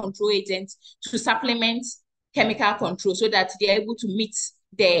biological control agents to supplement chemical control so that they're able to meet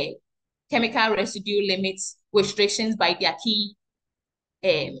the chemical residue limits restrictions by their key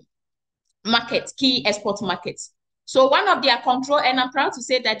key export markets. So one of their control, and I'm proud to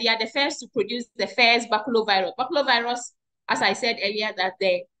say that they are the first to produce the first baculovirus. Baculovirus, as I said earlier, that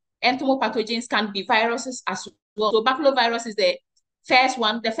the entomopathogens can be viruses as well. So baculovirus is the first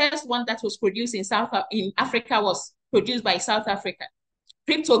one. The first one that was produced in Africa was produced by South Africa.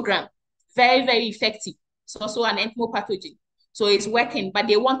 Cryptogram, very, very effective. It's also an entomopathogen. So it's working, but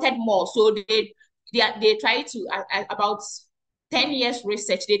they wanted more. So they tried to, about 10 years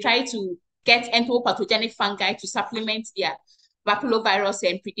research, they tried to get entomopathogenic fungi to supplement their baculovirus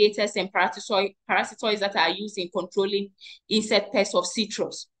and predators and parasitoids that are used in controlling insect pests of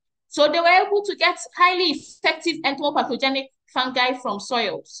citrus. So they were able to get highly effective entomopathogenic fungi from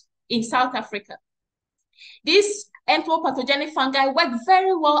soils in South Africa. These entomopathogenic fungi work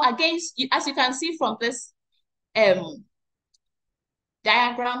very well against, as you can see from this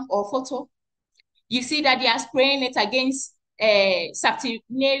diagram or photo, you see that they are spraying it against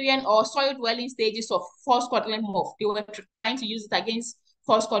septenarian or soil-dwelling stages of false codling moth. They were trying to use it against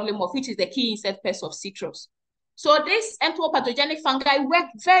false codling moth, which is the key insect pest of citrus. So this entomopathogenic fungi work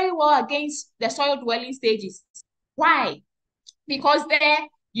very well against the soil-dwelling stages. Why? Because their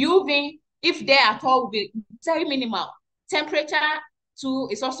UV, if there at all, will be very minimal. Temperature too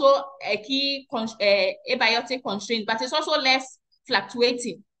is also a key abiotic constraint, but it's also less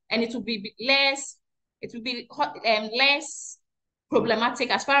fluctuating, and it will be less problematic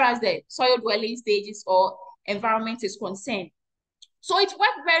as far as the soil dwelling stages or environment is concerned. So it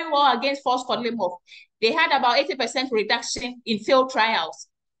worked very well against false codling moth. They had about 80% reduction in field trials.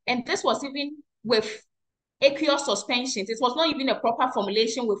 And this was even with aqueous suspensions. It was not even a proper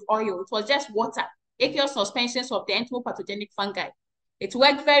formulation with oil. It was just water, aqueous suspensions of the entomopathogenic fungi. It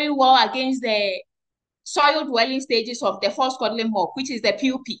worked very well against the soil dwelling stages of the false codling moth, which is the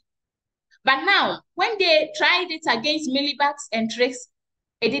pupae. But now, when they tried it against mealybugs and tricks,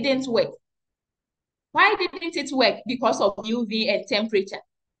 it didn't work. Why didn't it work? Because of UV and temperature.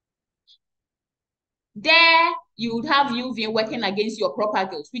 There, you would have UV working against your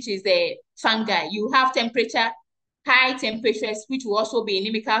propagules, which is the fungi. You have temperature, high temperatures, which will also be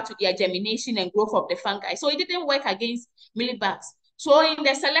inimical to their germination and growth of the fungi. So it didn't work against mealybugs. So in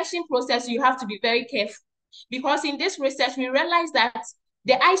the selection process, you have to be very careful, because in this research, we realized that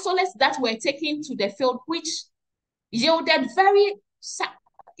the isolates that were taken to the field, which yielded very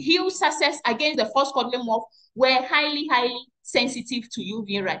huge success against the false codling moth, were highly, highly sensitive to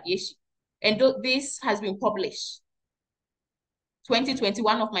UV radiation. And this has been published.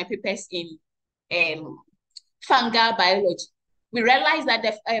 2021 of my papers in fungal biology. We realized that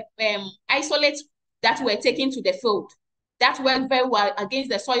the isolates that were taken to the field that worked very well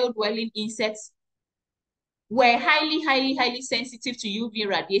against the soil-dwelling insects were highly, highly, highly sensitive to UV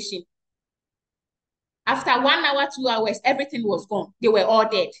radiation. After 1 hour, 2 hours, everything was gone. They were all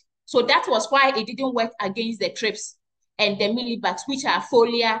dead. So that was why it didn't work against the thrips and the mealybugs, which are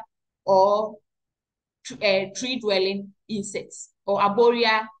foliar or tree-dwelling insects or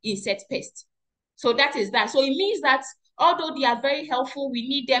arboreal insect pests. So that is that. So it means that although they are very helpful, we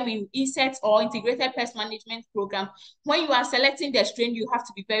need them in insect or integrated pest management program. When you are selecting the strain, you have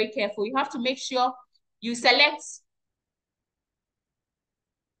to be very careful. You have to make sure you select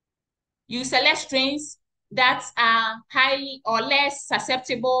strains that are highly or less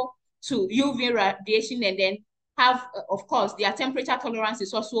susceptible to UV radiation, and then have, of course, their temperature tolerance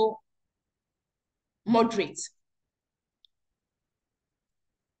is also moderate.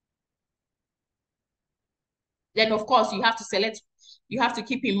 Then, of course, you have to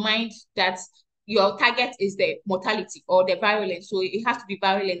keep in mind that your target is the mortality or the virulence. So it has to be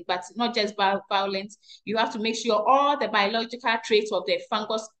virulent, but not just virulent. You have to make sure all the biological traits of the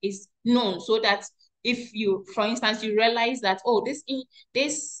fungus is known, so that if you, for instance, you realize that, oh,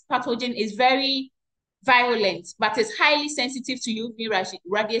 this pathogen is very virulent, but is highly sensitive to UV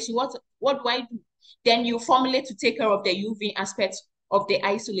radiation, what do I do? Then you formulate to take care of the UV aspect of the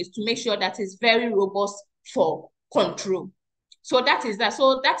isolate to make sure that it's very robust for control. So that is that.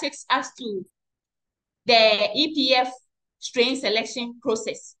 So that takes us to the EPF strain selection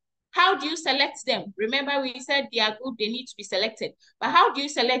process. How do you select them? Remember, we said they are good, they need to be selected. But how do you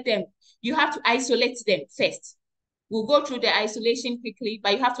select them? You have to isolate them first. We'll go through the isolation quickly,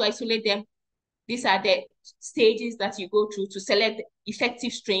 but you have to isolate them. These are the stages that you go through to select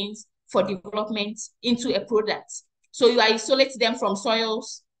effective strains for development into a product. So you isolate them from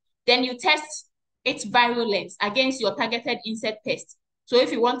soils, then you test its virulence against your targeted insect pest. So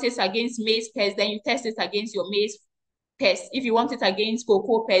if you want it against maize pest, then you test it against your maize pest. If you want it against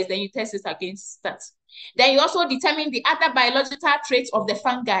cocoa pest, then you test it against that. Then you also determine the other biological traits of the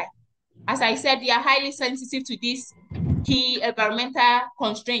fungi. As I said, they are highly sensitive to these key environmental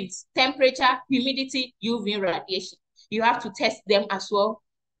constraints: temperature, humidity, UV radiation. You have to test them as well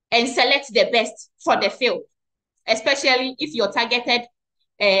and select the best for the field, especially if your targeted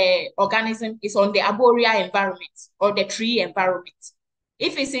organism is on the arboreal environment or the tree environment.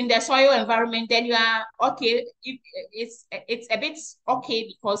 If it's in the soil environment, then you are okay. It's a bit okay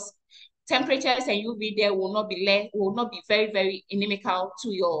because temperatures and UV there will not be very, very inimical to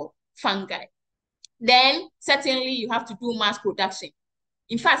your fungi. Then certainly you have to do mass production.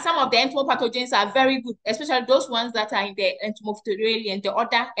 In fact, some of the entomopathogens are very good, especially those ones that are in the entomophthiralians, the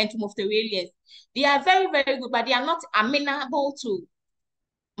other entomophthiralians. They are very, very good, but they are not amenable to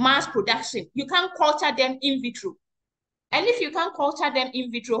mass production. You can't culture them in vitro. And if you can't culture them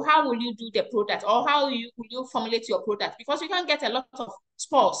in vitro, how will you do the product, or how will you formulate your product? Because you can get a lot of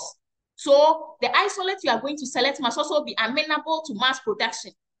spores. So the isolate you are going to select must also be amenable to mass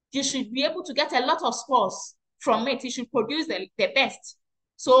production. You should be able to get a lot of spores from it. You should produce the best.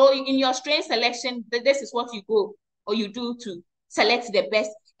 So in your strain selection, this is what you go or you do to select the best,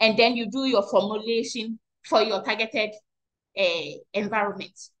 and then you do your formulation for your targeted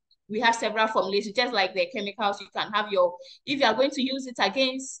environment. We have several formulations, just like the chemicals. You can have if you are going to use it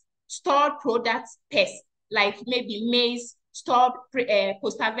against stored products pests, like maybe maize, stored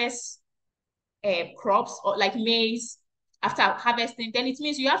post-harvest crops, or like maize after harvesting, then it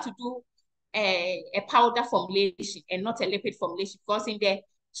means you have to do a powder formulation and not a liquid formulation, because in the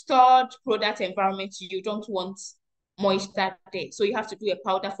stored product environment, you don't want moisture there. So you have to do a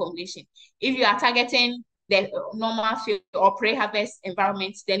powder formulation. If you are targeting the normal field or pre-harvest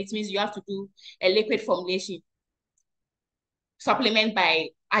environment, then it means you have to do a liquid formulation, supplement by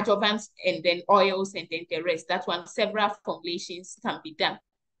adjuvants and then oils and then the rest. That one, several formulations can be done.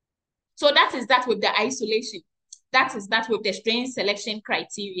 So that is that with the isolation. That is that with the strain selection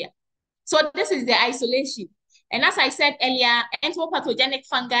criteria. So this is the isolation. And as I said earlier, entomopathogenic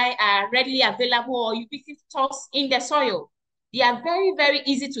fungi are readily available or ubiquitous in the soil. They are very, very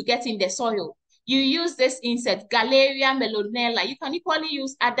easy to get in the soil. You use this insect, Galleria melonella. You can equally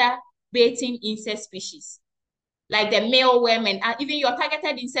use other baiting insect species, like the mealworm, and even your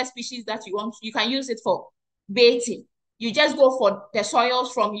targeted insect species that you want, you can use it for baiting. You just go for the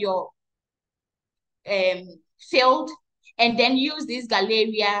soils from your field and then use this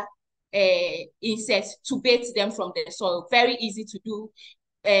Galleria insects to bait them from the soil. Very easy to do.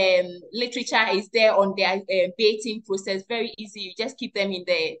 Literature is there on their baiting process. Very easy. You just keep them in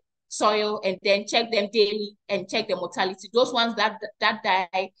the soil and then check them daily and check the mortality. Those ones that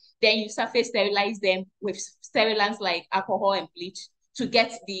die, then you surface sterilize them with sterilants like alcohol and bleach to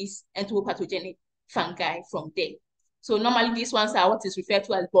get these entomopathogenic fungi from there. So normally these ones are what is referred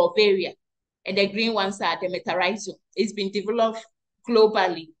to as Bulgaria, and the green ones are the Metarizum. It's been developed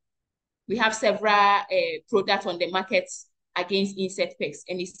globally. We have several products on the market against insect pests,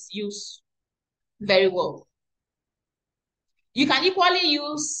 and it's used very well. You can equally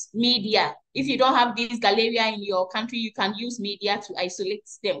use media. If you don't have these Galleria in your country, you can use media to isolate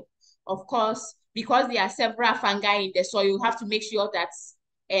them. Of course, because there are several fungi in the soil, you have to make sure that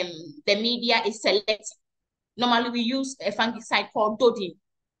the media is selective. Normally, we use a fungicide called Dodin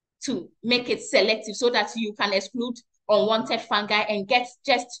to make it selective so that you can exclude unwanted fungi and get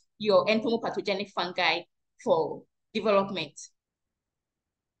just your entomopathogenic fungi for development.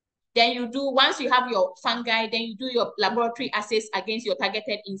 Then you do, once you have your fungi, then you do your laboratory assays against your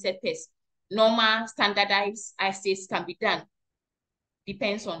targeted insect pests. Normal standardized assays can be done.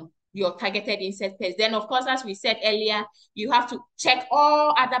 Depends on your targeted insect pests. Then, of course, as we said earlier, you have to check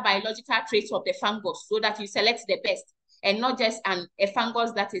all other biological traits of the fungus so that you select the best, and not just a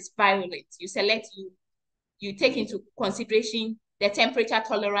fungus that is virulent. You select, you take into consideration the temperature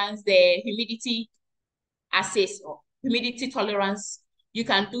tolerance, the humidity assays, or humidity tolerance You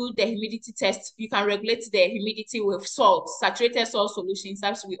can do the humidity test. You can regulate the humidity with salt. Saturated salt solutions,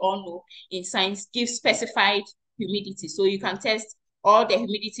 as we all know in science, give specified humidity. So you can test all the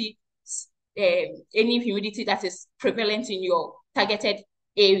humidity, any humidity that is prevalent in your targeted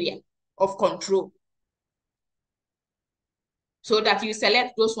area of control, so that you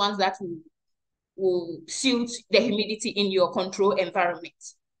select those ones that will suit the humidity in your control environment.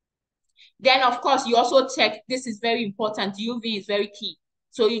 Then, of course, you also check, this is very important, UV is very key.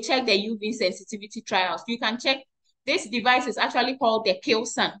 So you check the UV sensitivity trials. You can check, this device is actually called the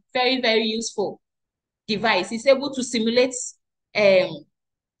KillSun. Very, very useful device. It's able to simulate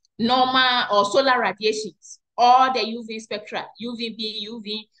normal or solar radiations, or the UV spectra, UVB,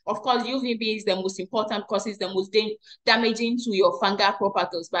 UV. Of course, UVB is the most important because it's the most damaging to your fungal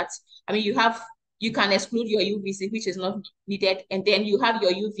propagules. But I mean, you can exclude your UVC, which is not needed, and then you have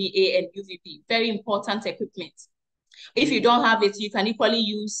your UVA and UVB. Very important equipment. If you don't have it, you can equally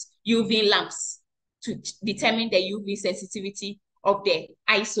use UV lamps to determine the UV sensitivity of the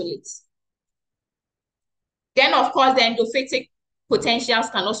isolates. Then, of course, the endophytic potentials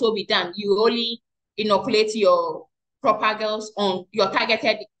can also be done. You only inoculate your propagules on your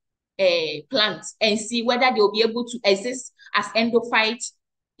targeted plants and see whether they'll be able to exist as endophytes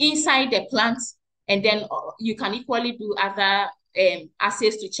inside the plants. And then you can equally do other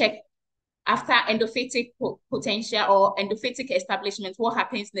assays to check after endophytic potential or endophytic establishment, what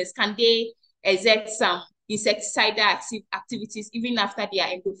happens next? Can they exert some insecticidal activities even after they are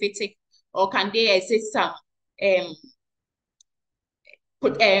endophytic, or can they exert some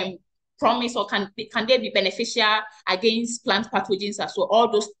promise, or can they be beneficial against plant pathogens as well?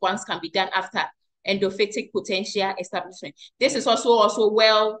 All those ones can be done after endophytic potential establishment. This is also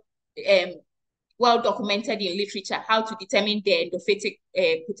well documented in literature. How to determine the endophytic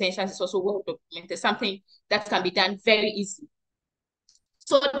potentials is also well documented, something that can be done very easily.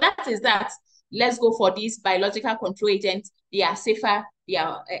 So that is that. Let's go for these biological control agents. They are safer,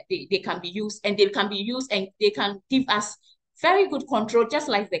 they can be used, and they can give us very good control, just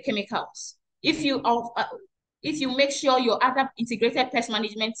like the chemicals. If you make sure your other integrated pest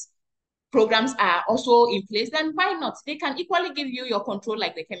management programs are also in place, then why not? They can equally give you your control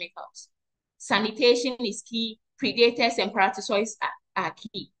like the chemicals. Sanitation is key. Predators and parasitoids are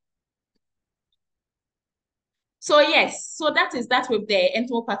key. So yes, so that is that with the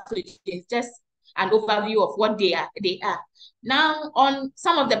entomopathogens, just an overview of what they are. Now on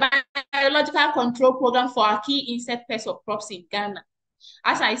some of the biological control program for our key insect pests of crops in Ghana.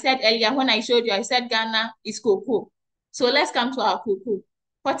 As I said earlier, when I showed you, I said Ghana is cocoa. So let's come to our cocoa.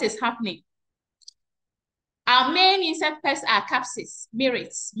 What is happening? Our main insect pests are capsids,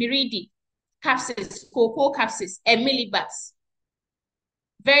 mirids, miridi, capsids, cocoa capsids, and mealybugs.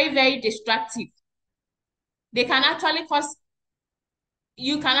 Very, very destructive. They can actually cause,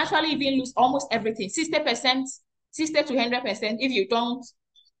 you can actually even lose almost everything, 60%, 60 to 100% if you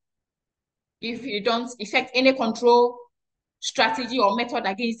don't effect any control strategy or method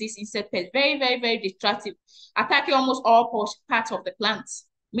against this insect pest. Very, very, very destructive, attacking almost all parts of the plants.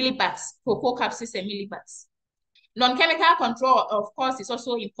 Mealybugs, cocoa capsids, and mealybugs. Non-chemical control, of course, is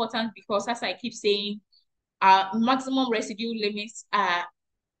also important because, as I keep saying, maximum residue limits are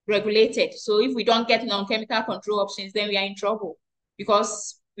regulated. So if we don't get non-chemical control options, then we are in trouble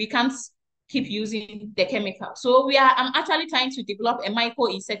because we can't keep using the chemical. So I'm actually trying to develop a micro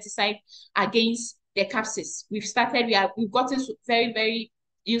insecticide against the capsids. We've gotten very, very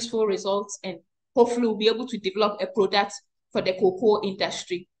useful results, and hopefully we'll be able to develop a product for the cocoa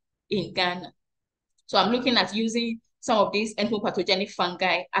industry in Ghana. So I'm looking at using some of these entomopathogenic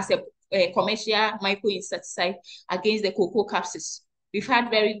fungi as a commercial micro insecticide against the cocoa capsids. We've had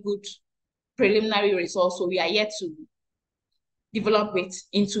very good preliminary results, so we are yet to develop it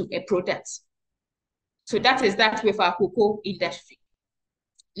into a product. So that is that with our cocoa industry.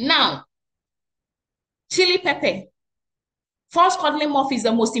 Now, chili pepper. False codling moth is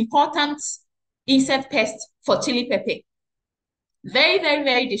the most important insect pest for chili pepper. Very, very,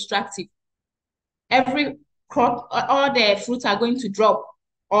 very destructive. Every crop, all the fruits are going to drop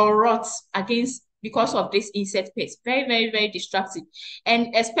or rot because of this insect pest. Very, very, very destructive.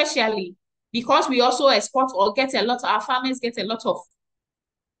 And especially because we also export or our farmers get a lot of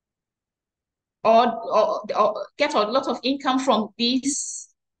get a lot of income from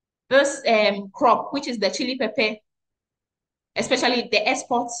this crop, which is the chili pepper, especially the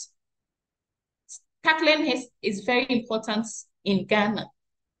exports. Tackling is very important in Ghana.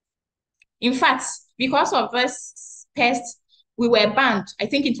 In fact, because of this pest, we were banned. I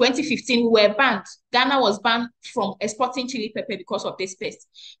think in 2015, we were banned. Ghana was banned from exporting chili pepper because of this pest.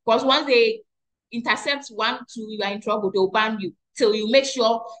 Because once they intercept 1, 2, you are in trouble, they'll ban you. till you make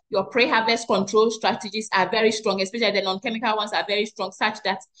sure your pre-harvest control strategies are very strong, especially the non-chemical ones are very strong, such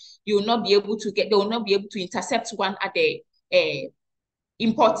that you will not be able to they will not be able to intercept one at the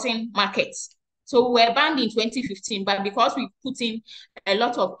importing markets. So we were banned in 2015, but because we put in a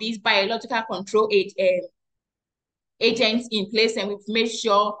lot of these biological control agents in place, and we've made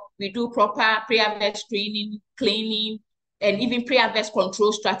sure we do proper pre-harvest screening, cleaning, and even pre-harvest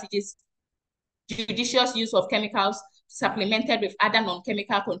control strategies, judicious use of chemicals supplemented with other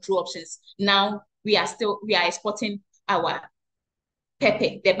non-chemical control options. Now we are exporting our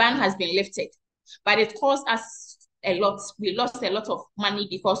pepper. The ban has been lifted, but it cost us a lot. We lost a lot of money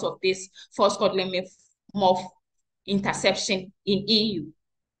because of this false codling moth interception in EU.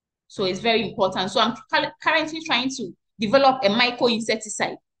 So it's very important. So I'm currently trying to develop a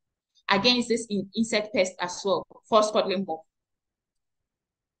micro-insecticide against this insect pest as well, false codling moth.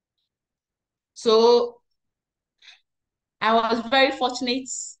 So I was very fortunate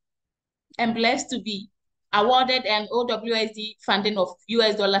and blessed to be awarded an OWSD funding of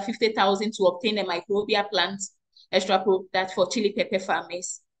 $50,000 to obtain a microbial plant extra product for chili pepper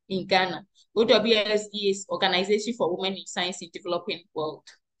farmers in Ghana. OWSD is Organization for Women in Science in Developing World.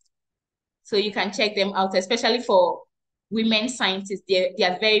 So you can check them out, especially for women scientists. They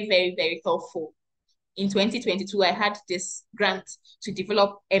are very, very, very helpful. In 2022, I had this grant to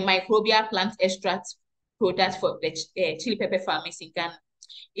develop a microbial plant extract product for the chili pepper farmers in Ghana.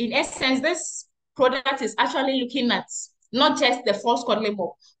 In essence, this product is actually looking at not just the false codling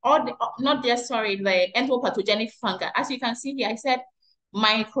moth, the entomopathogenic fungi. As you can see here, I said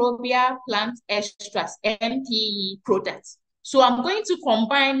microbial plant extracts, MPE products. So I'm going to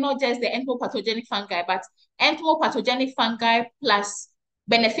combine not just the entomopathogenic fungi, but entomopathogenic fungi plus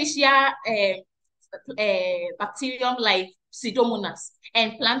beneficial bacterium like Pseudomonas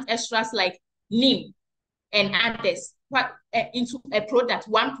and plant extracts like neem and others into a product,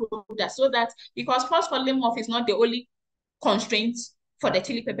 one product, so that because false codling moth is not the only constraint for the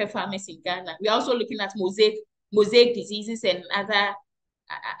chili pepper farmers in Ghana. We're also looking at mosaic diseases and other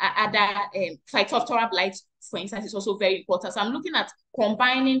Phytophthora blight, for instance, is also very important. So I'm looking at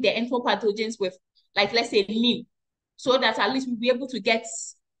combining the entomopathogens with, like, let's say neem, so that at least we'll be able to get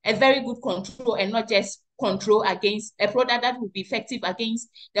a very good control and not just control against a product that will be effective against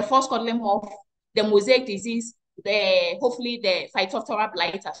the false codling moth, the mosaic disease, hopefully the Phytophthora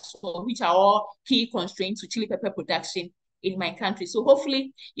blight as well, which are all key constraints to chili pepper production in my country. So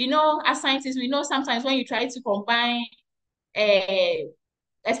hopefully, you know, as scientists, we know sometimes when you try to combine,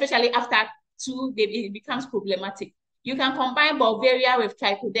 especially after two, it becomes problematic. You can combine Bulgaria with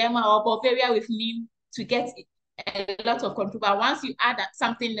Trichoderma or Bulgaria with neem to get a lot of control. But once you add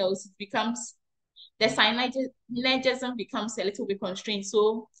something else, it becomes, the synergism becomes a little bit constrained.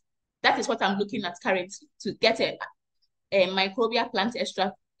 So that is what I'm looking at currently, to get a microbial plant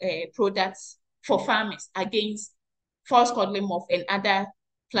extract products for farmers against false codling moth and other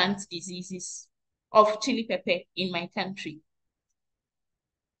plant diseases of chili pepper in my country.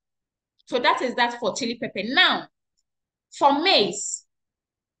 So that is that for chili pepper. Now, for maize,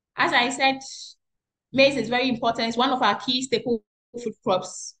 as I said, maize is very important. It's one of our key staple food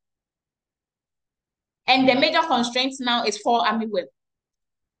crops. And the major constraint now is fall armyworm,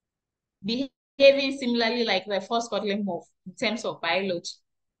 behaving similarly like the false codling moth in terms of biology.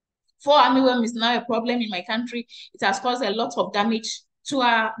 Fall armyworm is now a problem in my country. It has caused a lot of damage to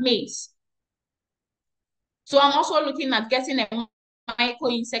our maize. So I'm also looking at getting a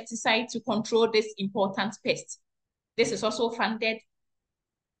micro-insecticide to control this important pest. This is also funded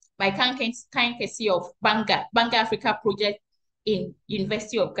by Kankesi of Banga Africa project in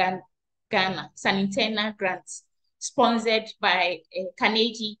University of Ghana. It's an internal grant sponsored by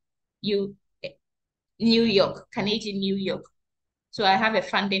Carnegie, New York. So I have a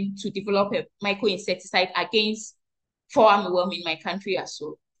funding to develop a micro-insecticide against fall armyworm in my country as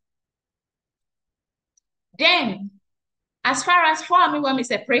well. Then, as far as fall armyworm is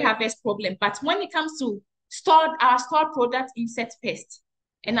a pre-harvest problem, but when it comes to our stored product insect pest,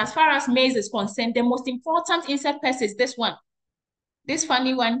 and as far as maize is concerned, the most important insect pest is this one. This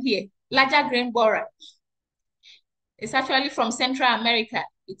funny one here, larger grain borer. It's actually from Central America.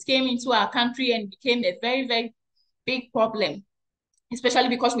 It came into our country and became a very, very big problem, especially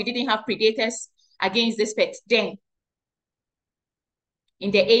because we didn't have predators against this pest then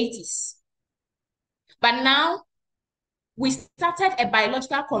in the 80s. But now we started a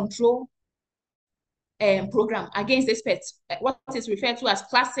biological control program against this pest, what is referred to as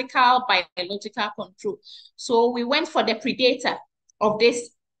classical biological control. So we went for the predator of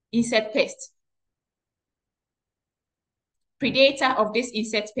this insect pest.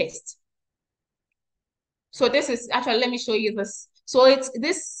 So this is actually, let me show you this So it's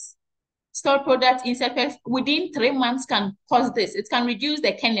this stored product insect pest within 3 months can cause this. It can reduce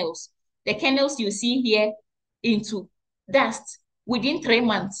the kennels. The kennels you see here into dust within 3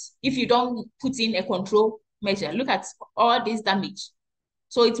 months if you don't put in a control measure. Look at all this damage.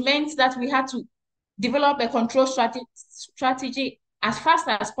 So it meant that we had to develop a control strategy as fast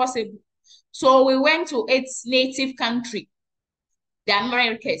as possible. So we went to its native country, the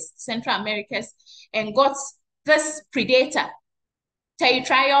Americas, Central Americas, and got this predator,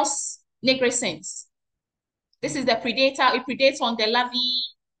 Territrios nigrescens. This is the predator. It predates on the larvae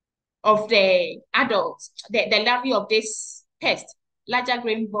of the adults, the larvae of this pest, larger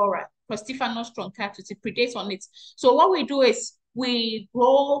grain borer, Prostiphanos truncatus. It predates on it. So what we do is we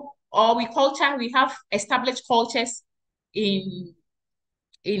grow or we culture. We have established cultures in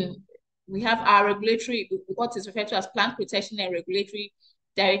we have our regulatory, what is referred to as Plant Protection and Regulatory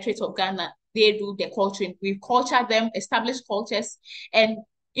Directorate of Ghana. They do the culturing. We culture them, establish cultures, and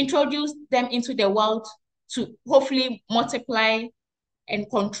introduce them into the world to hopefully multiply and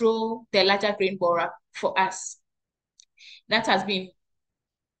control the larger grain borer for us. That has been,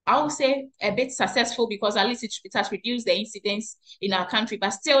 I would say, a bit successful because at least it has reduced the incidence in our country, but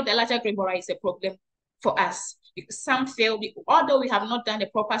still the larger grain borer is a problem for us. Because some fail, although we have not done a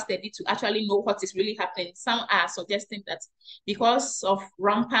proper study to actually know what is really happening. Some are suggesting that because of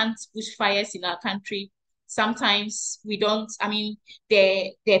rampant bushfires in our country, sometimes we don't, I mean,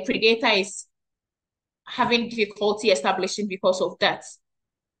 the predator is having difficulty establishing because of that.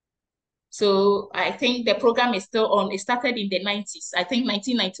 So I think the program is still on. It started in the 90s. I think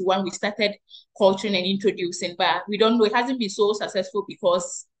 1991, we started culturing and introducing, but we don't know. It hasn't been so successful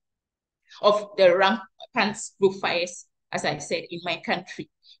because of the rampant group fires, as I said, in my country.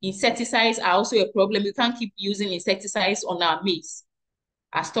 Insecticides are also a problem. We can't keep using insecticides on our maize,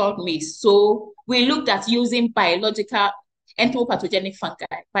 our stored maize. So we looked at using biological entomopathogenic fungi,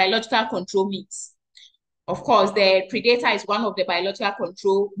 biological control means. Of course, the predator is one of the biological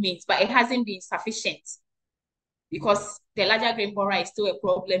control means, but it hasn't been sufficient because the larger grain borer is still a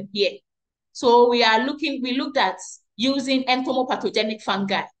problem here. So we looked at using entomopathogenic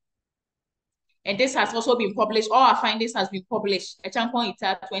fungi. And this has also been published. All our findings has been published. Echampon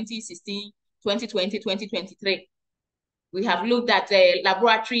Ita 2016, 2020, 2023. We have looked at the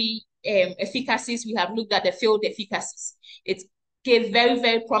laboratory efficacies. We have looked at the field efficacies. It gave very,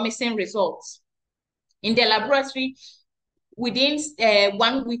 very promising results. In the laboratory, within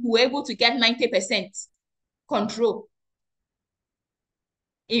 1 week, we were able to get 90% control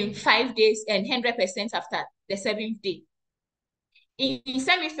in 5 days and 100% after the 7th day. In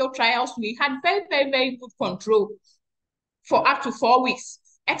semi-field trials, we had very, very, very good control for up to 4 weeks.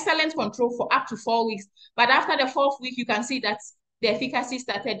 Excellent control for up to 4 weeks. But after the 4th week, you can see that the efficacy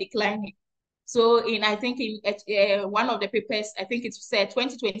started declining. So I think in one of the papers, I think it's a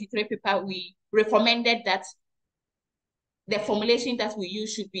 2023 paper, we recommended that the formulation that we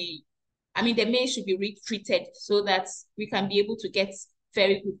use should be, the maize should be retreated so that we can be able to get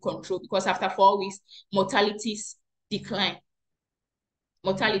very good control, because after 4 weeks, mortalities decline.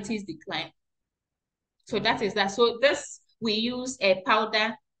 So that is that. So we use a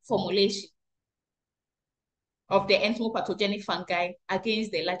powder formulation of the entomopathogenic fungi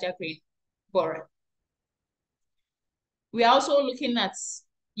against the larger grain borer. We are also looking at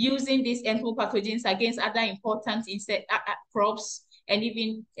using these entomopathogens against other important insect crops and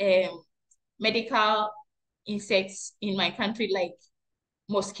even medical insects in my country, like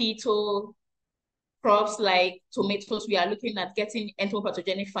mosquito, crops like tomatoes. We are looking at getting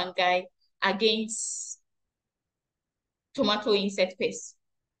entomopathogenic fungi against tomato insect pests,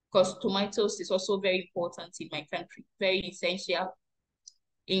 because tomatoes is also very important in my country, very essential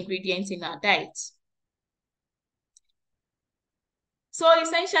ingredient in our diet. So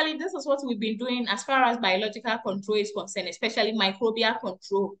essentially, this is what we've been doing as far as biological control is concerned, especially microbial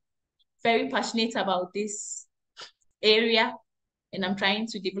control. Very passionate about this area, and I'm trying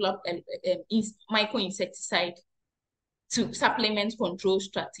to develop a micro-insecticide to supplement control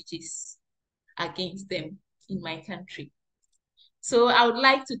strategies against them in my country. So I would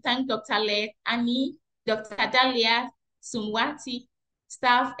like to thank Dr. Let Annie, Dr. Dalia Sumwati,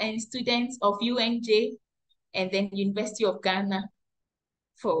 staff and students of UNJ and then University of Ghana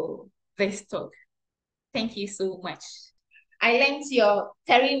for this talk. Thank you so much. I learned your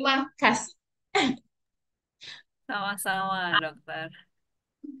terima kasih. Sama-sama, Dokter.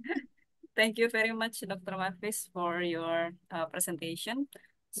 Thank you very much, Dr. Mafis, for your presentation.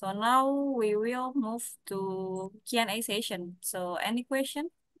 So now we will move to Q&A session. So any question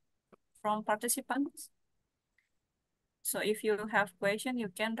from participants? So if you have question, you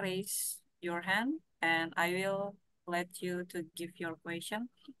can raise your hand and I will let you to give your question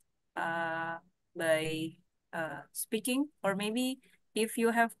by speaking, or maybe if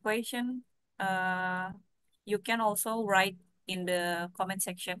you have question, you can also write in the comment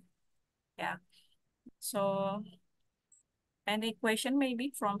section. Yeah. So any question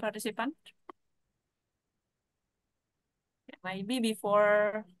maybe from participant? Maybe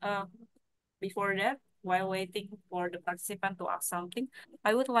before that, while waiting for the participant to ask something,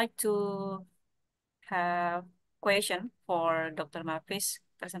 I would like to have question for Dr. Mafis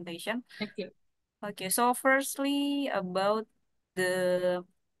presentation. Okay. Okay, so firstly about the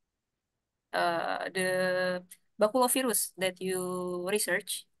baculovirus that you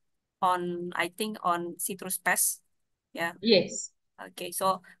research on, I think on citrus pests. Yeah. Yes. Okay,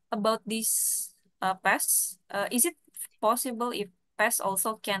 so about this pests, is it possible if pests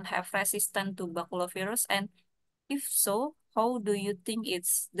also can have resistance to baculovirus? And if so, how do you think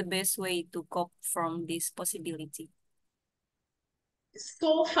it's the best way to cope from this possibility?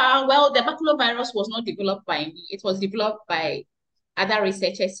 So far, well, the baculovirus was not developed by me. It was developed by other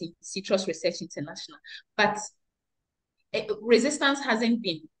researchers in Citrus Research International. But resistance hasn't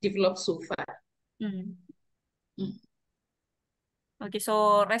been developed so far. Mm. Okay,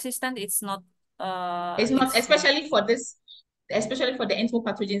 so resistant, it's not. It's not, especially for this, especially for the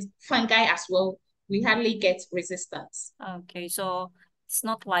entomopathogens, fungi as well. We hardly get resistance. Okay, so it's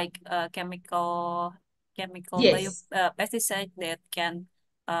not like chemical Yes. pesticide that can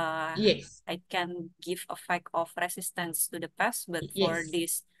Yes. it can give effect of resistance to the pest, but for Yes.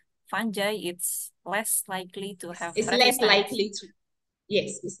 this fungi, it's less likely to have It's resistance. less likely to.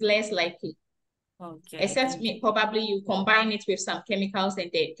 Yes, it's less likely. Okay. Except probably you combine it with some chemicals, and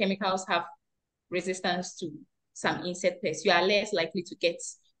the chemicals have resistance to some insect pests. You are less likely to get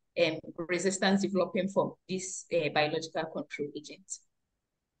resistance developing from this biological control agent.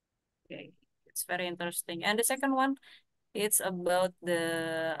 Okay, it's very interesting. And the second one, it's about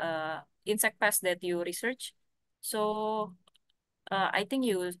the insect pest that you research. So I think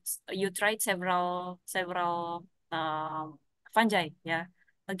you tried several fungi, yeah,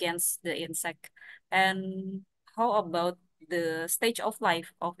 against the insect. And how about the stage of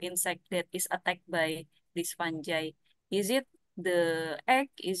life of insect that is attacked by this fungi? Is it the egg?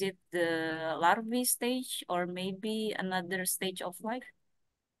 Is it the larvae stage, or maybe another stage of life?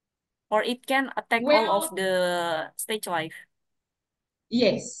 Or it can attack all of the stage life?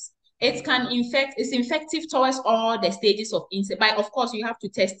 Yes, it can infect. It's infective towards all the stages of insect. But of course, you have to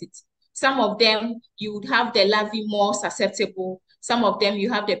test it. Some of them you would have the larvae more susceptible. Some of them you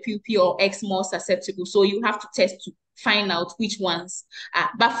have the pupae or eggs more susceptible. So you have to test to find out which ones are.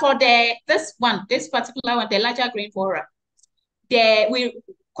 But for this particular one, the larger grain borer,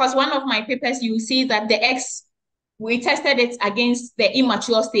 because one of my papers, you see that the eggs, we tested it against the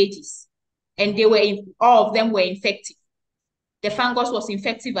immature stages, and all of them were infective. The fungus was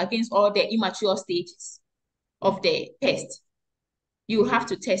infective against all the immature stages of the pest. You have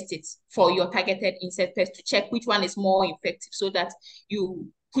to test it for your targeted insect pest to check which one is more effective, so that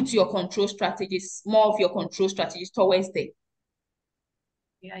you put your control strategies, more of your control strategies towards the.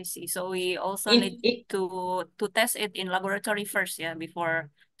 Yeah, I see. So we also need to test it in laboratory first, yeah, before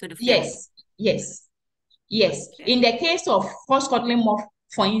to the field. Yes. Okay. In the case of horse codling moth,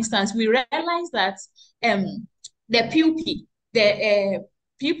 for instance, we realized that the pupae, the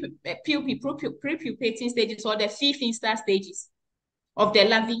prepupating stages, or the fifth instar stages of the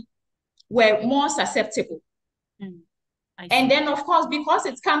larvae were more susceptible. And then, of course, because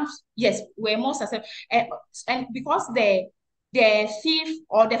it comes, yes, we're more susceptible, and because the fifth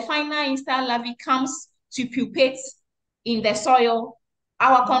or the final instar larvae comes to pupate in the soil,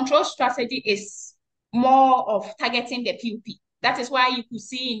 our control strategy is more of targeting the pupae. That is why you could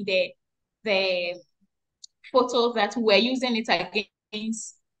see in the photo that we're using it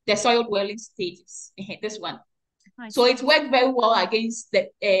against the soil dwelling stages. This one. So it worked very well against the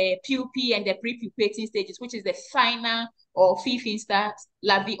pupae and the prepupating stages, which is the final or fifth instar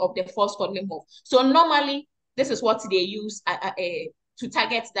larvae of the first codling moth. So normally, this is what they use to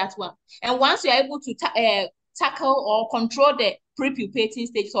target that one. And once you're able to tackle or control the prepupating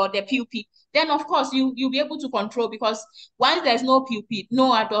stage or the pupae, then of course you'll be able to control, because once there's no pupae,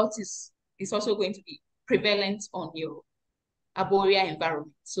 no adult is also going to be prevalent on your arboreal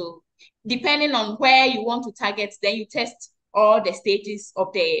environment. So depending on where you want to target, then you test all the stages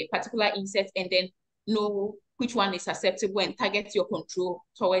of the particular insect and then know which one is susceptible and target your control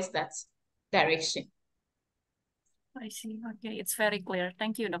towards that direction. I see. Okay, it's very clear.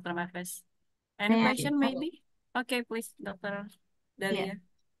 Thank you, Dr. Mafis. Any question, maybe? Okay, please, Dr. Dalia.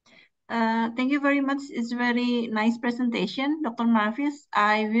 Thank you very much. It's a very nice presentation, Dr. Mafis.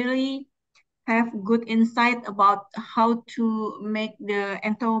 I really have good insight about how to make the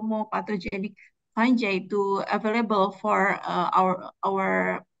entomopathogenic fungi to available for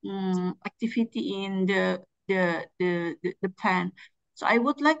our activity in the plant. So I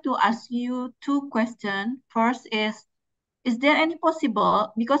would like to ask you two questions. First is there any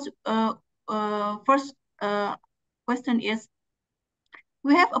possible, because first question is,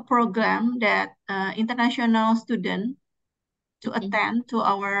 we have a program that international student to attend to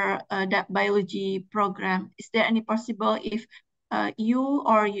our that biology program. Is there any possible if you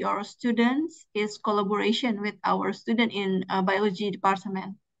or your students is collaboration with our student in biology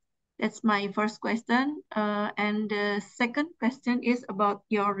department? That's my first question. And the second question is about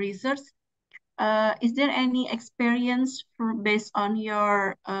your research. Is there any experience based on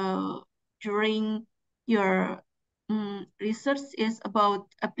your during your research is about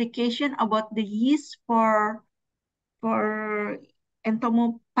application about the yeast for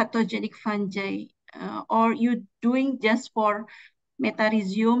entomopathogenic fungi, or you doing just for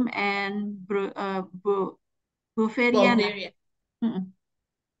metarhizium and Bovarian? Bulgaria.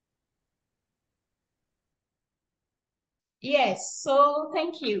 Yes, so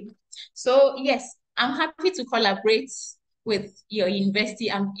thank you. So yes, I'm happy to collaborate with your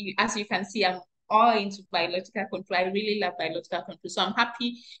university. As you can see, I'm all into biological control. I really love biological control. So I'm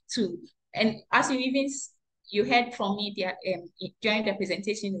happy to, and as you heard from me there, during the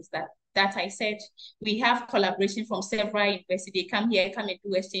presentation is that I said we have collaboration from several universities. They come here, come and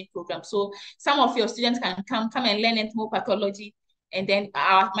do exchange programs. So some of your students can come and learn entomopathology, and then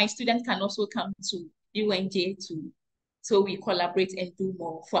my students can also come to UNJ to, so we collaborate and do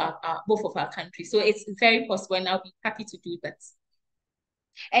more for both of our countries. So it's very possible, and I'll be happy to do that.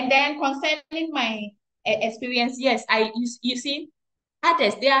 And then concerning my experience, yes, you see,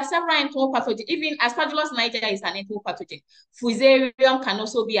 others, there are several entomopathogens. Even Aspergillus niger is an entomopathogen. Fusarium can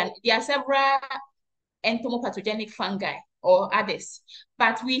also be there are several entomopathogenic fungi or others.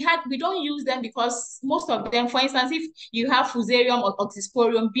 But we don't use them because most of them, for instance, if you have Fusarium or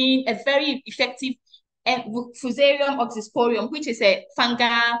Oxysporium being a very effective, and Fusarium oxysporium, which is a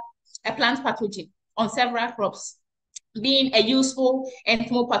fungal, a plant pathogen on several crops, being a useful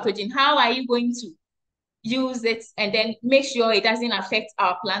entomopathogen, how are you going to use it and then make sure it doesn't affect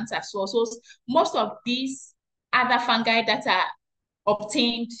our plants as well? So most of these other fungi that are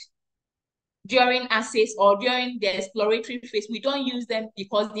obtained during assays or during the exploratory phase, we don't use them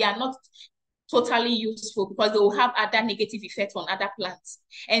because they are not totally useful, because they will have other negative effects on other plants.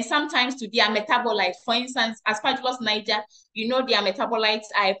 And sometimes to their metabolites, for instance, Aspergillus niger, their metabolites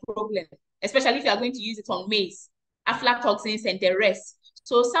are a problem, especially if you are going to use it on maize, aflatoxins and the rest.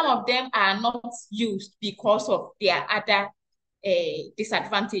 So some of them are not used because of their other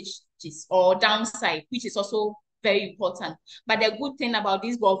disadvantages or downside, which is also very important. But the good thing about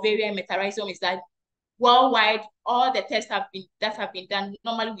this Bovarian and metarhizium is that worldwide, all the tests have been done.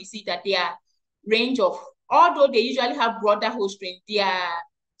 Normally, we see that their range of, although they usually have broader host range, their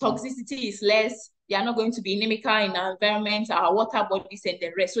toxicity is less. They are not going to be inimical in our environment, our water bodies, and the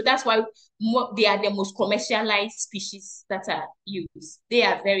rest. So that's why they are the most commercialized species that are used. They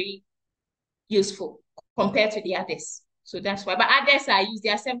are very useful compared to the others. So that's why. But others are used.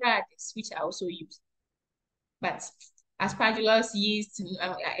 There are several others which are also used. But Aspergillus yeast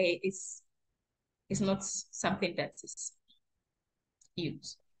is not something that is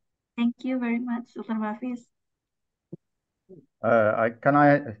used. Thank you very much, Dr. Mafis. Can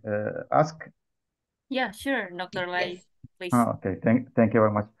I ask? Yeah, sure, Dr. Lai, Yes. please. Okay, thank you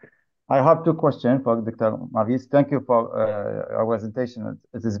very much. I have two questions for Dr. Mavis. Thank you for your presentation.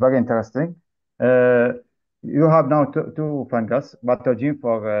 It is very interesting. You have now two fungus, pathogen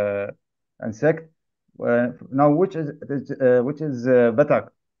for insect. Now, which is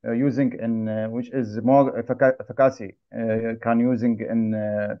better using in which is more efficacy can using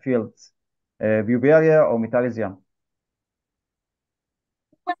in fields, Buvaria or Metarhizium?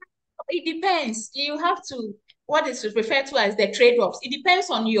 Well, it depends. You have to, what is referred to as the trade-offs. It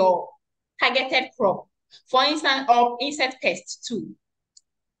depends on your targeted crop. For instance, or insect pests too.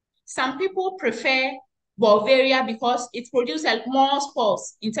 Some people prefer Bulgaria because it produces more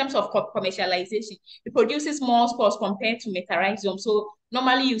spores in terms of commercialization. It produces more spores compared to Metarhizium. So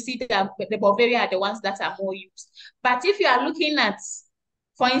normally you see that the Bulgaria are the ones that are more used. But if you are looking at,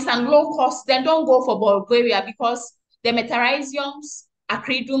 for instance, low cost, then don't go for Bulgaria because the Metarhiziums,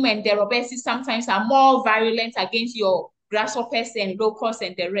 Acridum and the Robesis sometimes are more virulent against your grasshoppers and locusts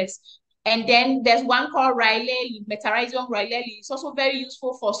and the rest. And then there's one called Riley, Metarhizium Riley. It's also very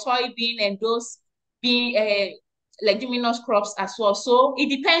useful for soybean and those being leguminous crops as well. So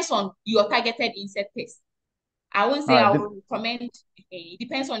it depends on your targeted insect pest. I won't say Ah, I dep- will recommend. It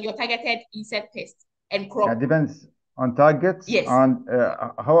depends on your targeted insect pest and crop. depends on targets. Yes. And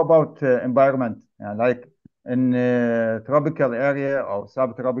how about environment? Like in tropical area or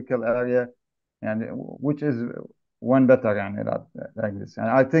subtropical area, and which is one better, and that like this. And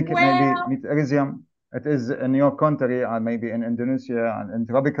I think maybe Well, meteorisium, it is in your country and maybe in Indonesia and in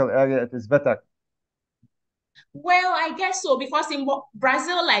tropical area, it is better. well, I guess so because in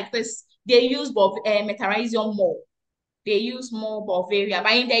Brazil, like this, they use metarhizium more. They use more Bavaria,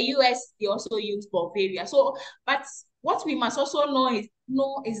 but in the US, they also use Bavaria. So, but what we must also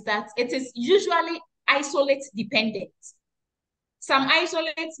know is that it is usually isolate dependent. Some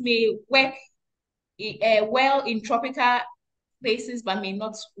isolates may work well in tropical places, but may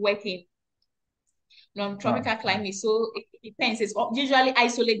not work in non-tropical climate. So it depends. It's usually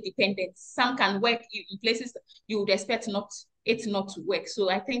isolate dependent. Some can work in places you would expect it not to work. So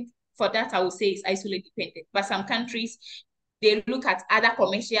I think for that, I would say it's isolate dependent. But some countries, they look at other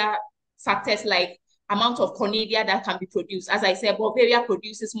commercial factors like amount of conidia that can be produced. As I said, Bavaria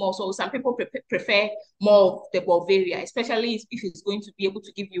produces more. So some people prefer more of the Bavaria, especially if it's going to be able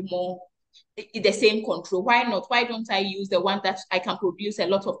to give you more the same control. Why not? Why don't I use the one that I can produce a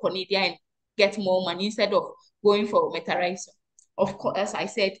lot of conidia and get more money instead of going for metarhizium? Of course, as I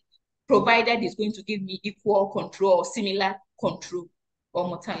said, provided it's going to give me equal control or similar control or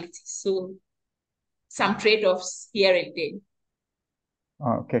mortality. So some trade-offs here and there.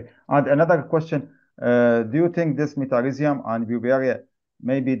 Okay. And another question, do you think this metarhizium and Bavaria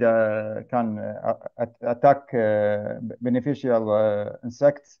maybe can attack beneficial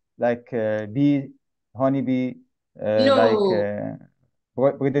insects like bee, honeybee, like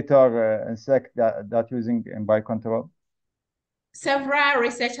No. predator insect that using in biocontrol? Several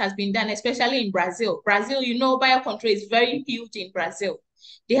research has been done, especially in Brazil. Brazil, biocontrol is very huge in Brazil.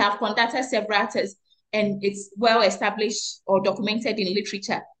 They have conducted several tests, and it's well established or documented in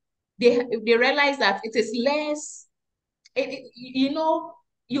literature. They realize that it is less,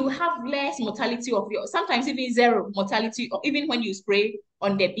 you have less mortality sometimes even zero mortality, or even when you spray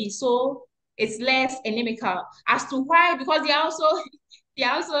on the bee. So it's less anemical. As to why, because they are also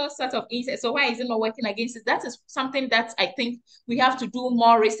sort of insects. So why is it not working against it? That is something that I think we have to do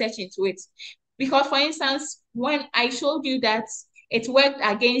more research into it. Because for instance, when I showed you that it worked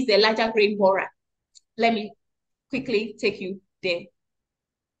against the larger grain borer, let me quickly take you there.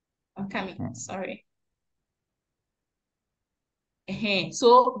 I'm coming, sorry.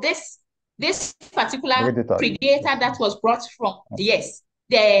 So this particular predator that was brought from, yes,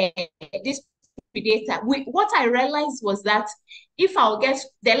 this predator, what I realized was that if I'll get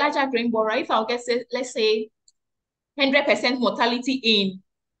the larger grain borer, if I'll get, let's say, 100% mortality in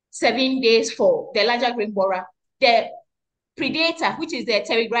 7 days for the larger grain borer, the predator, which is the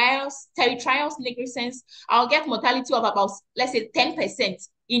Territrios nigrescens, I'll get mortality of about, let's say, 10%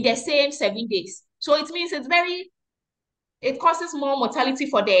 in the same 7 days. So it means it causes more mortality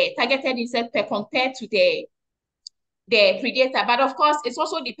for the targeted insect compared to the predator. But of course, it's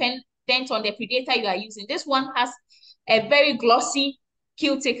also dependent on the predator you are using. This one has a very glossy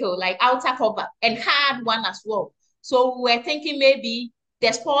cuticle, like outer cover, and hard one as well. So we're thinking maybe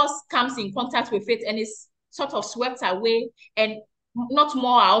the spores comes in contact with it and is sort of swept away, and not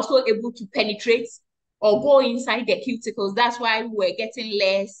more are also able to penetrate or go inside the cuticles. That's why we're getting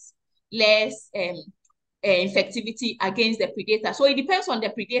less infectivity against the predator. So it depends on the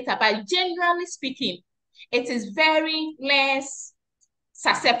predator, but generally speaking, it is very less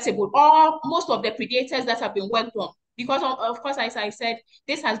susceptible. Or most of the predators that have been worked on, because of course, as I said,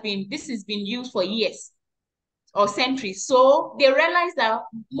 this has been used for years or centuries. So they realize that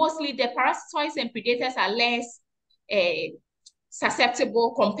mostly the parasitoids and predators are less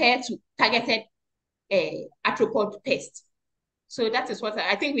susceptible compared to targeted arthropod pests. So that is what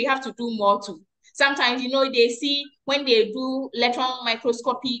I think we have to do more to. Sometimes, they see when they do electron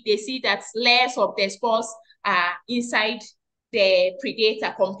microscopy, they see that layers of the spores are inside the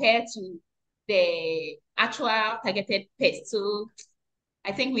predator compared to the actual targeted pest. So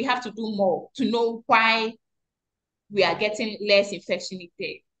I think we have to do more to know why we are getting less infection with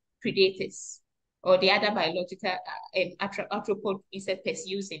the predators or the other biological arthropod insect pests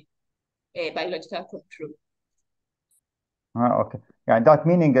using biological control. Okay. Yeah, that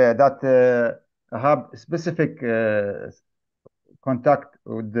meaning that have specific contact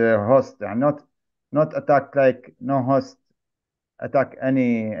with the host and not attack like no host attack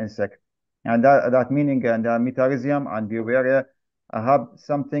any insect. And that meaning and metarhizium and Bavaria have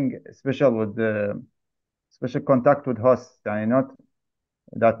something special with the special contact with hosts and not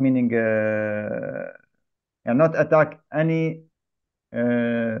that meaning and not attack any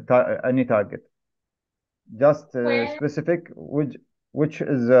target. just Well, specific, which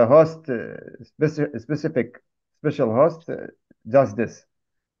is a host, specific special host, just this.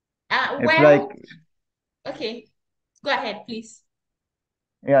 If well, like, okay. Go ahead, please.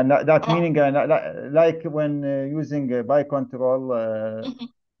 yeah, that Oh, meaning like when using by control, mhm.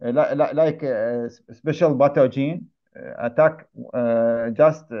 like special pathogen attack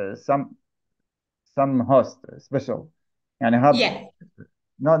just some host special, and have Yeah.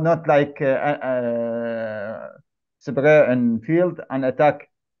 not like spray in field and attack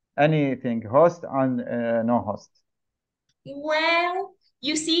anything host and no host. Well,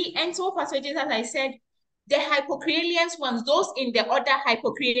 you see, enteropathogens, as I said, the hypocrealians ones, those in the order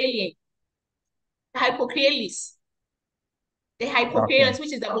hypocrealis, the Okay. hypocrealians,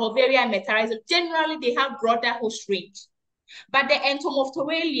 which is the Bovarian metarizum, generally they have broader host range. But the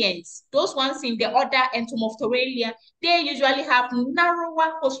entomophthoralians, those ones in the order Entomophthoralian, they usually have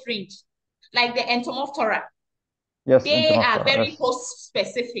narrower host range, like the Entomophthora. Yes, They are interrupter. very Yes, host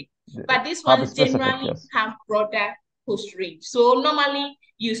specific, but these have a ones specific. generally Yes. have broader host range. So normally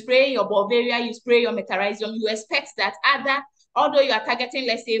you spray your Bavaria, you spray your Metarizum, you expect that although you are targeting,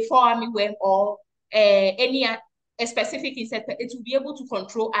 let's say, 4-armyworm or any a specific insect, it will be able to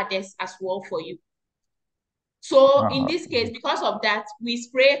control others as well for you. So in this case, because of that, we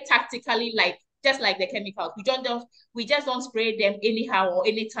spray tactically, like just like the chemicals. We just don't spray them anyhow or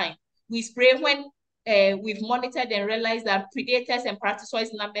anytime. We spray when we've monitored and realized that predators and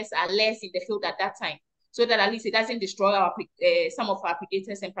parasitoid numbers are less in the field at that time, so that at least it doesn't destroy our some of our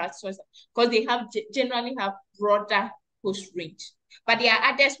predators and parasitoids, because they have generally have broader host range. But there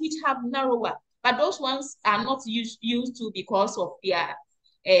are others which have narrower, but those ones are not used to because of their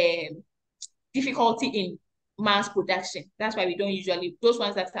difficulty in mass production. That's why we don't usually, those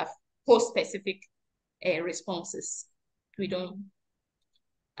ones that have host-specific responses, we don't.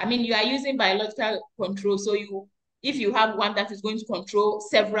 I mean, you are using biological control, so if you have one that is going to control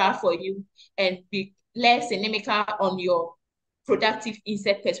several for you and be less inimical on your productive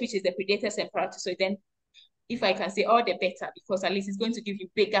insect pests, which is the predators and parasites, so then if I can say all the better, because at least it's going to give you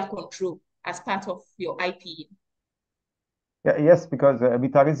bigger control as part of your IPE. Yeah, yes, because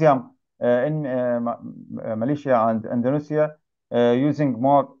Bitarizium in Malaysia and Indonesia using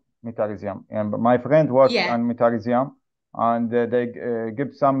more Metarizium. And my friend worked on Metarizium, and they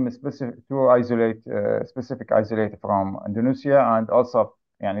give some specific specific isolate from Indonesia, and also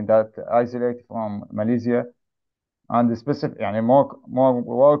that isolate from Malaysia, and the specific more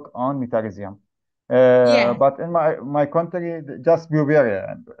work on Metarizium. But in my country, just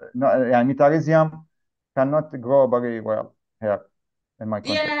Bulgaria, no, Metarizium cannot grow very well here in my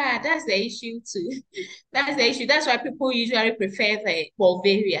country. Yeah, that's the issue too. That's the issue. That's why people usually prefer the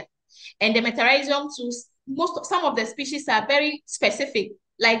Bulgaria. And the Metarizum too, some of the species are very specific,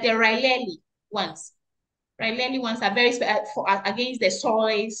 like the Riley ones. Riley ones are very against the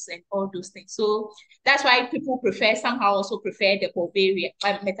soils and all those things. So that's why people somehow also prefer the Bulgaria,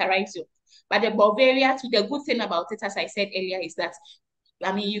 Metarizum. But the Bulgaria, too, the good thing about it, as I said earlier, is that,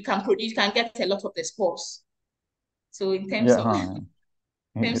 I mean, you can get a lot of the spores. So in terms of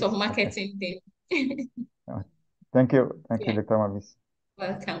Yes, marketing, then. Thank you, Dr. Mavis.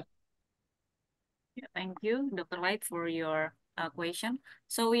 Welcome. Yeah, thank you, Dr. Light, for your question.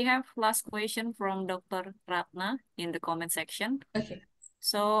 So we have last question from Dr. Ratna in the comment section. Okay.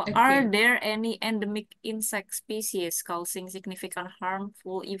 So are there any endemic insect species causing significant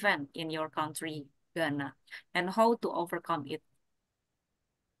harmful event in your country, Ghana, and how to overcome it?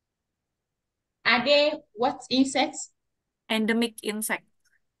 Are there what insects? Endemic insect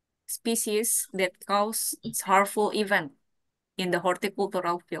species that cause harmful event in the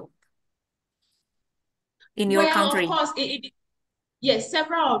horticultural field in your country. Of course, yes,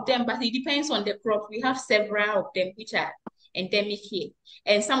 several of them, but it depends on the crop. We have several of them which are endemic here,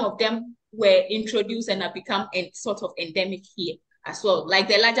 and some of them were introduced and have become sort of endemic here as well. Like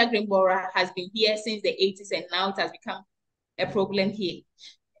the larger green borer has been here since the 80s, and now it has become a problem here.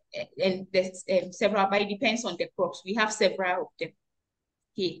 And there's several, but it depends on the crops. We have several of them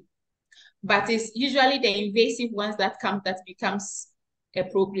here, but it's usually the invasive ones that becomes a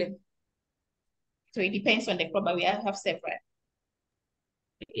problem. So it depends on the crop, but we have several.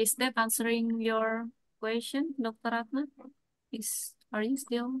 Is that answering your question, Dr. Ratna? Are you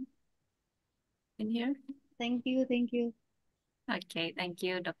still in here? Thank you. Okay, thank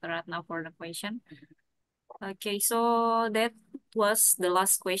you, Dr. Ratna, for the question. Okay, so that was the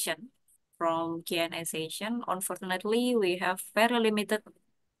last question from Q&A session. Unfortunately, we have very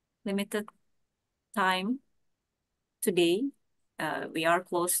limited time today. We are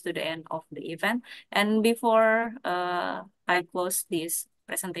close to the end of the event. And before I close this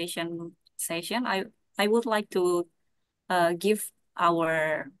presentation session, I I would like to give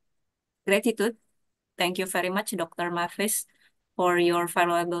our gratitude. Thank you very much, Dr. Mavis, for your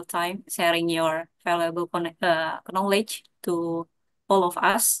valuable time, sharing your valuable knowledge to all of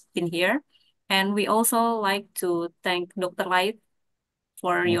us in here. And we also like to thank Dr. Light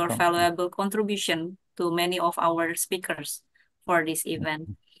for your Welcome. valuable contribution to many of our speakers for this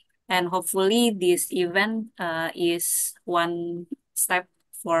event. And hopefully this event is one step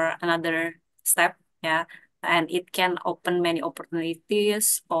for another step, yeah, and it can open many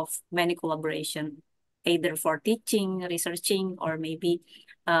opportunities of many collaboration, either for teaching, researching, or maybe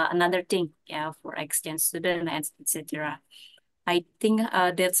another thing, yeah, for exchange student and etc. I think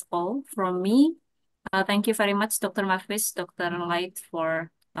that's all from me. Thank you very much, Dr. Mavis, Dr. Light,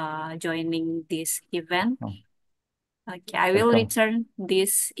 for joining this event. Oh, Okay, I will welcome. return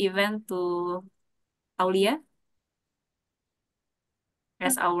this event to Aulia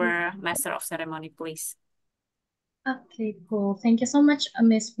as our master of ceremony, please. Okay, cool. Thank you so much,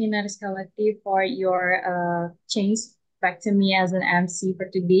 Miss Vina Rizkawati, for your change back to me as an MC for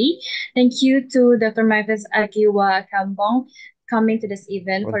today. Thank you to Dr. Mavis Akiwa Kampong coming to this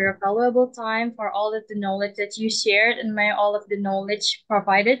event for your valuable time, for all of the knowledge that you shared, and may all of the knowledge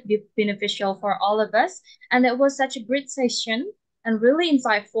provided be beneficial for all of us. And it was such a great session and really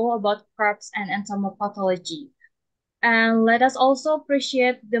insightful about crops and entomopathology. And let us also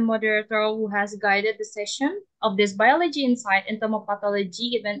appreciate the moderator who has guided the session of this biology insight into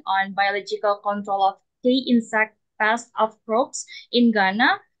pathology event on biological control of key insect pests of crops in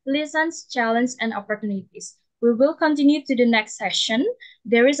Ghana, lessons, challenges, and opportunities. We will continue to the next session.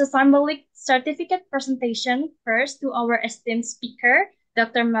 There is a symbolic certificate presentation first to our esteemed speaker,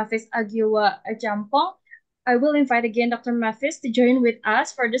 Dr. Mavis Agiwa Ajampong. I will invite again Dr. Mavis to join with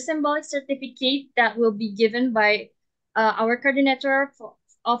us for the symbolic certificate that will be given by our coordinator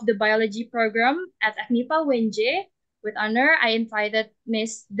of the biology program at ACNIPA WNJ. With honor, I invited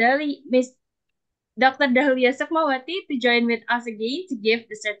Miss Dr. Dahlia Sukmawati to join with us again to give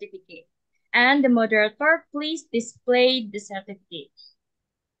the certificate. And the moderator, please display the certificate.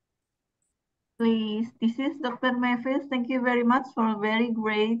 Please, this is Dr. Mavis. Thank you very much for a very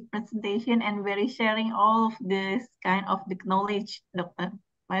great presentation and very sharing all of this kind of the knowledge, Dr.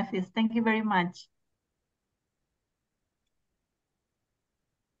 Mavis. Thank you very much.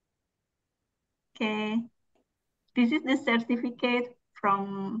 Okay, this is the certificate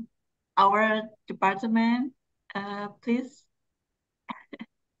from our department. Please.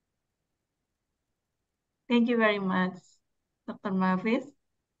 Thank you very much, Dr. Mavis.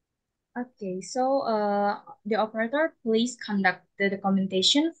 Okay, so the operator, please conduct the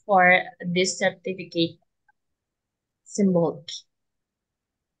documentation for this certificate symbol.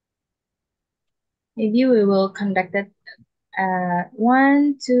 Maybe we will conduct it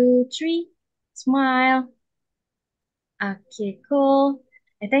 1, 2, 3, smile. Okay, cool.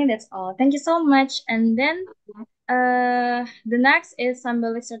 I think that's all. Thank you so much. And then the next is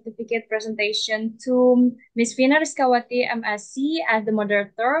symbolic certificate presentation to Ms. Vina Rizkawati, MSc, as the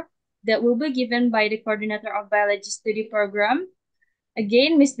moderator that will be given by the coordinator of biology study program.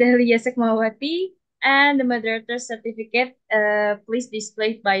 Again, Ms. Dahlia Sekmawati, and the moderator certificate, please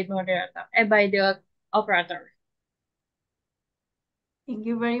displayed by moderator, by the operator. Thank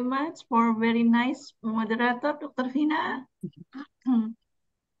you very much for very nice moderator, Dr. Vina.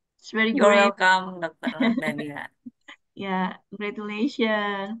 It's very You're great. welcome, Dr. Dahlia. Yeah,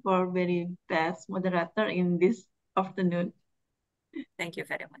 congratulations for very best moderator in this afternoon. Thank you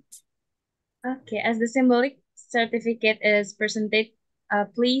very much. Okay, as the symbolic certificate is presented,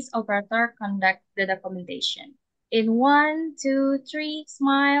 please operator conduct the documentation. In 1, 2, 3,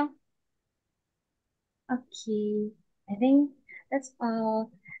 smile. Okay, I think that's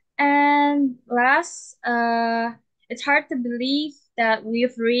all. And last, it's hard to believe that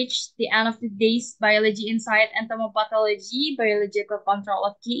we've reached the end of today's biology insight and entomopathology, biological control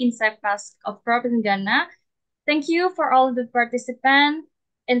of key insect pests of crop in Ghana. Thank you for all of the participants,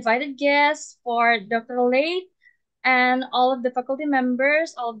 invited guests, for Dr. Late, and all of the faculty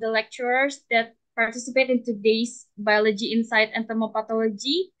members, all of the lecturers that participate in today's biology insight and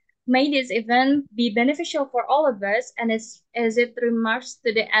entomopathology. May this event be beneficial for all of us, and as it remarks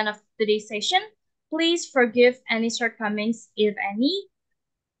to the end of today's session, please forgive any shortcomings, if any.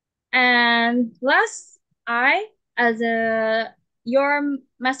 And last, as your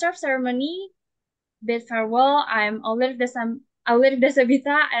master of ceremony, bid farewell. I'm Aulir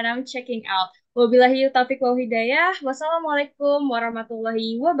Desabita, and I'm checking out. Wabillahi taufiq wal hidayah. Wassalamualaikum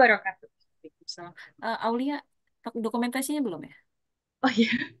warahmatullahi wabarakatuh. So, Aulia, dokumentasinya belum ya? Oh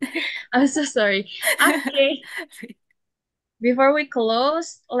yeah, I'm so sorry. Okay. Before we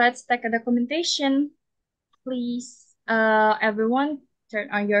close, let's take a documentation. please, everyone, turn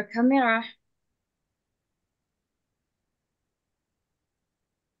on your camera.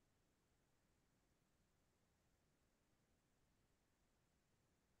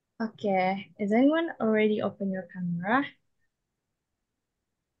 Okay, is anyone already open your camera?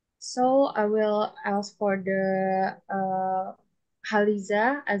 So I will ask for the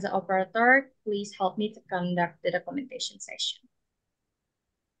Haliza as the operator. Please help me to conduct the documentation session.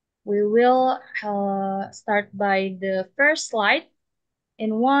 We will start by the first slide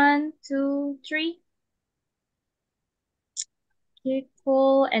in 1, 2, 3. Okay,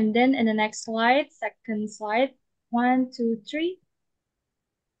 cool. And then in the next slide, second slide, 1, 2, 3.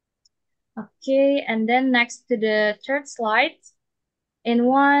 Okay, and then next to the third slide, in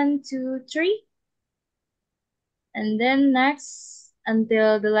 1, 2, 3. And then next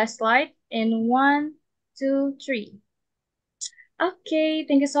until the last slide in 1, 2, 3. Okay,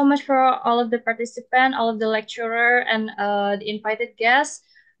 thank you so much for all of the participants, all of the lecturer and the invited guests,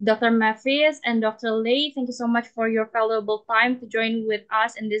 Dr. Mavis and Dr. Lei. Thank you so much for your valuable time to join with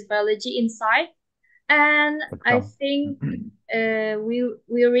us in this Biology Insight. And I think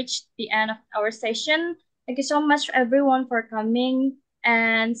we reached the end of our session. Thank you so much everyone for coming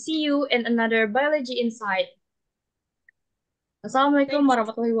and see you in another Biology Insight. Assalamualaikum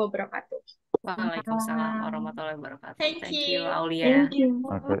warahmatullahi wabarakatuh. Waalaikumsalam warahmatullahi wabarakatuh. Thank you. Aulia. Thank you.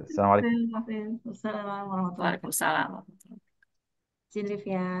 Okay, assalamualaikum. Waalaikumsalam warahmatullahi wabarakatuh. Waalaikumsalam.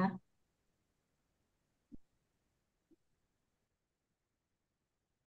 Silvia.